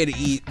better way to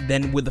eat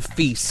than with a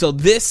feast? So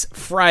this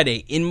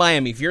Friday in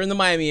Miami, if you're in the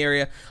Miami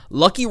area,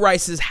 Lucky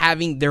Rice is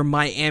having their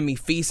Miami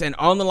Feast, and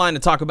on the line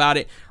to talk about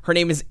it, her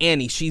name is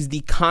Annie. She's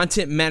the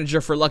content manager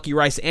for Lucky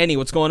Rice. Annie,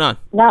 what's going on?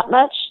 Not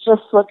much,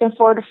 just looking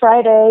forward to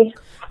Friday.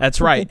 That's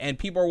right, and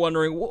people are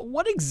wondering,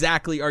 what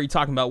exactly are you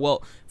talking about?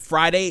 Well,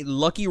 Friday,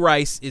 Lucky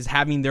Rice is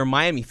having their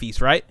Miami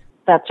Feast, right?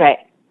 That's right.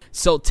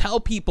 So tell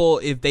people,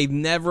 if they've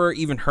never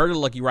even heard of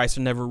Lucky Rice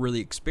or never really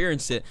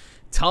experienced it,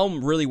 tell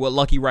them really what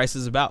Lucky Rice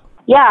is about.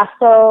 Yeah,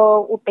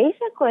 so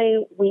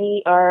basically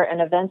we are an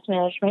events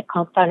management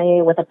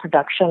company with a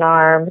production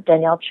arm.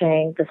 Danielle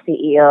Chang, the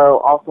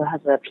CEO, also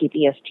has a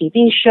PBS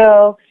TV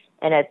show,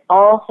 and it's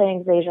all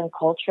things Asian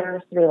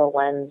culture through the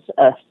lens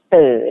of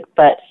food.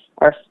 But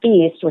our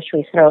feast, which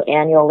we throw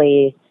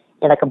annually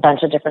in like a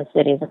bunch of different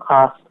cities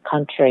across the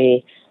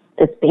country,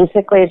 it's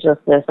basically just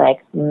this like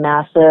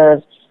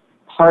massive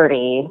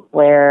party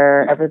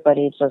where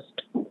everybody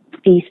just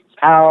feasts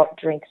out,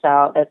 drinks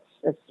out. It's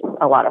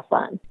a lot of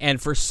fun.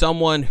 And for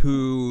someone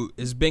who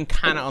has been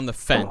kind of on the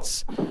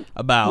fence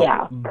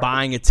about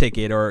buying a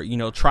ticket or,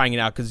 trying it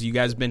out, because you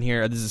guys have been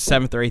here, this is the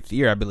 7th or 8th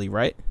year, I believe,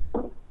 right?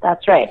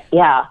 That's right,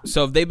 yeah.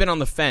 So if they've been on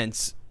the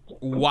fence,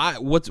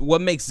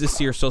 what makes this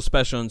year so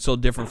special and so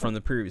different from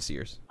the previous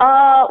years?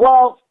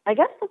 Well, I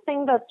guess the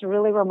thing that's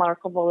really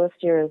remarkable this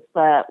year is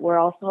that we're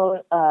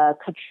also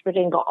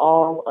contributing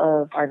all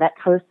of our net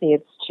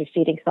proceeds to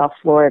Feeding South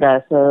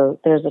Florida, so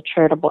there's a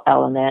charitable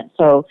element.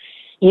 So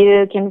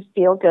you can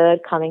feel good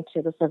coming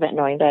to this event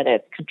knowing that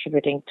it's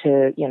contributing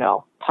to,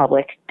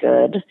 public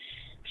good,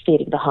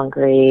 feeding the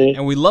hungry.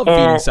 And we love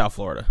Feeding South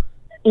Florida.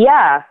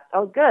 Yeah.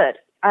 Oh, good.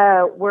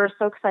 We're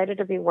so excited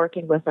to be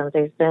working with them.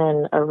 They've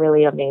been a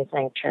really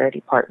amazing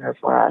charity partner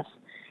for us.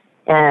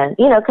 And,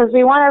 because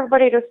we want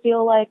everybody to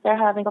feel like they're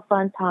having a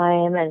fun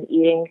time and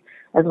eating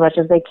as much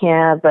as they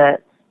can,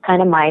 but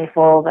kind of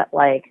mindful that,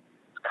 it's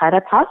kind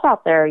of tough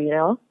out there,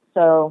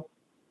 So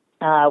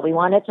we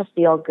want it to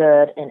feel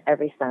good in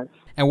every sense.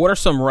 And what are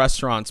some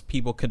restaurants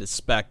people could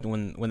expect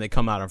when they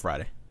come out on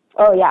Friday?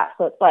 Oh, yeah.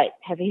 So it's like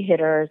heavy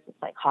hitters. It's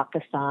like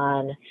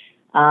Hakkasan,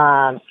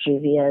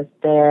 Juvia's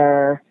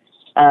there.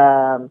 Who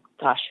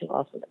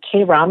else is it?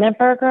 K Ramen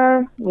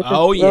Burger, which is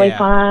really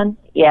fun.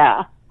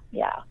 Yeah.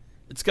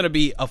 It's going to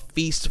be a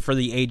feast for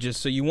the ages,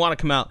 so you want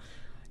to come out.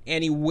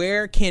 Annie,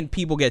 where can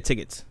people get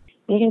tickets?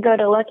 You can go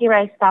to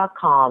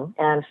luckyrice.com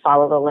and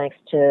follow the links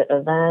to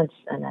events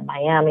and then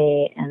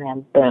Miami and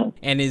then boom.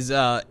 And is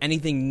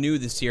anything new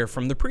this year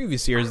from the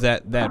previous years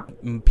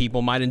that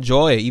people might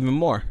enjoy even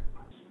more?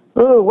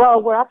 Ooh,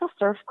 well, we're at the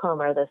Surf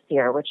Coma this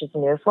year, which is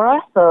new for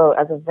us. So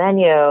as a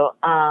venue,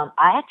 I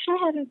actually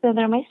haven't been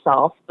there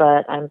myself,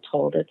 but I'm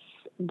told it's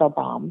the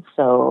bomb.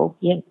 So,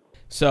 yeah.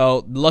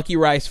 So Lucky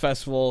Rice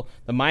Festival,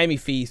 the Miami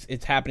Feast,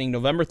 it's happening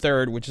November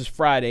 3rd, which is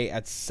Friday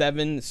at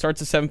 7,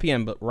 starts at 7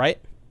 p.m., but right?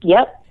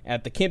 Yep.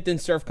 At the Kimpton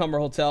Surf Comer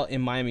Hotel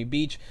in Miami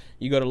Beach.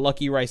 You go to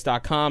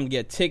luckyrice.com to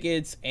get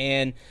tickets.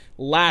 And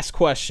last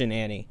question,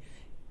 Annie.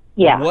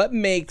 Yeah. What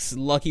makes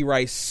Lucky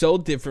Rice so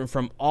different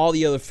from all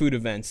the other food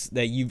events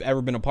that you've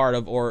ever been a part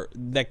of or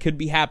that could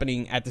be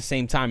happening at the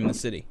same time in the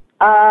city?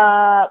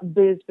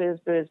 Booze, booze,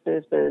 booze,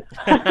 booze, booze.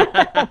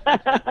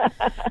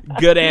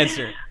 Good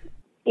answer.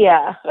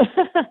 Yeah.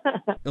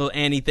 Well,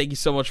 Annie, thank you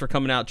so much for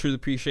coming out. Truly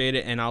appreciate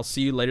it, and I'll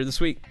see you later this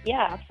week.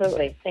 Yeah,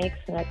 absolutely. Thanks,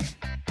 Nick.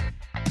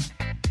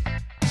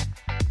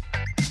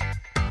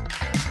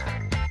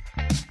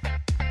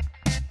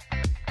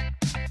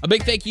 A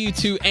big thank you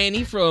to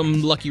Annie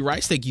from Lucky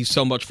Rice. Thank you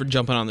so much for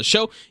jumping on the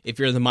show. If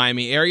you're in the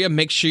Miami area,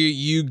 make sure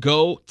you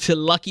go to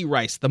Lucky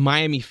Rice, the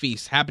Miami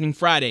Feast, happening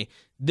Friday.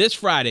 This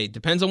Friday,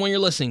 depends on when you're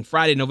listening,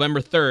 Friday, November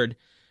 3rd,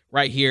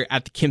 right here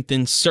at the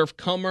Kimpton Surf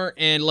Comer.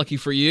 And lucky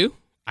for you,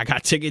 I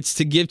got tickets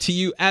to give to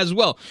you as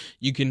well.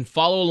 You can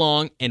follow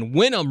along and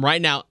win them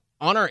right now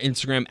on our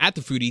Instagram at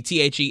The Foodie,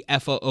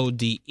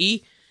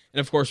 TheFoode. And,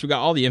 of course, we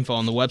got all the info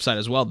on the website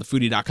as well,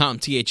 thefoodie.com,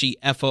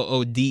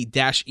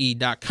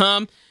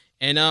 TheFoode.com.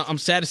 And I'm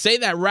sad to say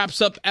that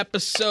wraps up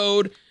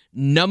episode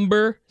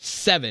number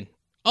 7.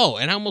 Oh,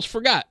 and I almost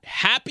forgot.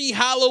 Happy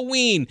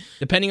Halloween.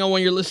 Depending on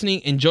when you're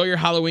listening, enjoy your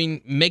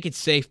Halloween. Make it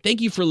safe. Thank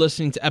you for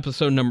listening to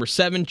episode number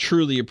 7.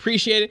 Truly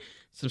appreciate it.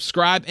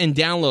 Subscribe and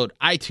download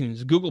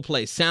iTunes, Google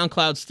Play,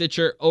 SoundCloud,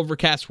 Stitcher,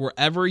 Overcast,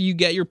 wherever you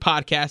get your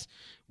podcasts.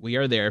 We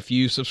are there. If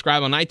you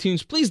subscribe on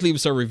iTunes, please leave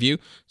us a review,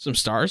 some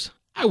stars.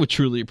 I would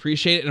truly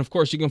appreciate it. And, of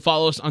course, you can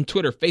follow us on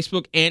Twitter,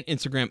 Facebook, and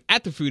Instagram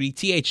at The Foodie,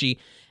 TheFoode.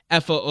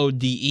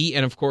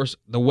 And, of course,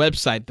 the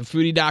website,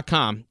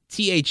 thefoodie.com,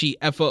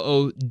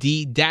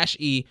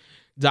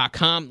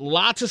 TheFood-E.com.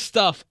 Lots of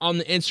stuff on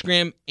the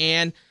Instagram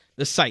and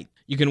the site.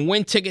 You can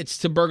win tickets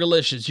to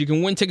Burgerlicious. You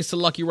can win tickets to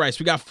Lucky Rice.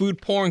 We got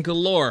food porn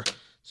galore.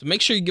 So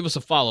make sure you give us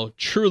a follow.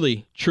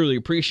 Truly, truly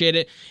appreciate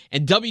it.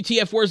 And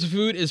WTF Where's the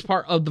Food is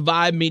part of the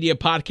Vibe Media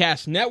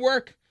Podcast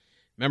Network.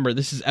 Remember,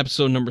 this is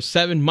episode number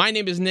 7. My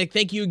name is Nick.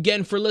 Thank you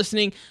again for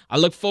listening. I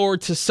look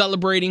forward to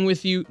celebrating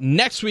with you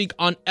next week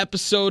on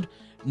episode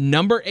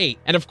number 8.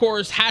 And of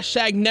course,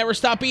 hashtag never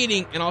stop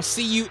eating. And I'll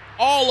see you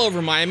all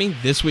over Miami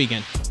this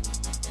weekend.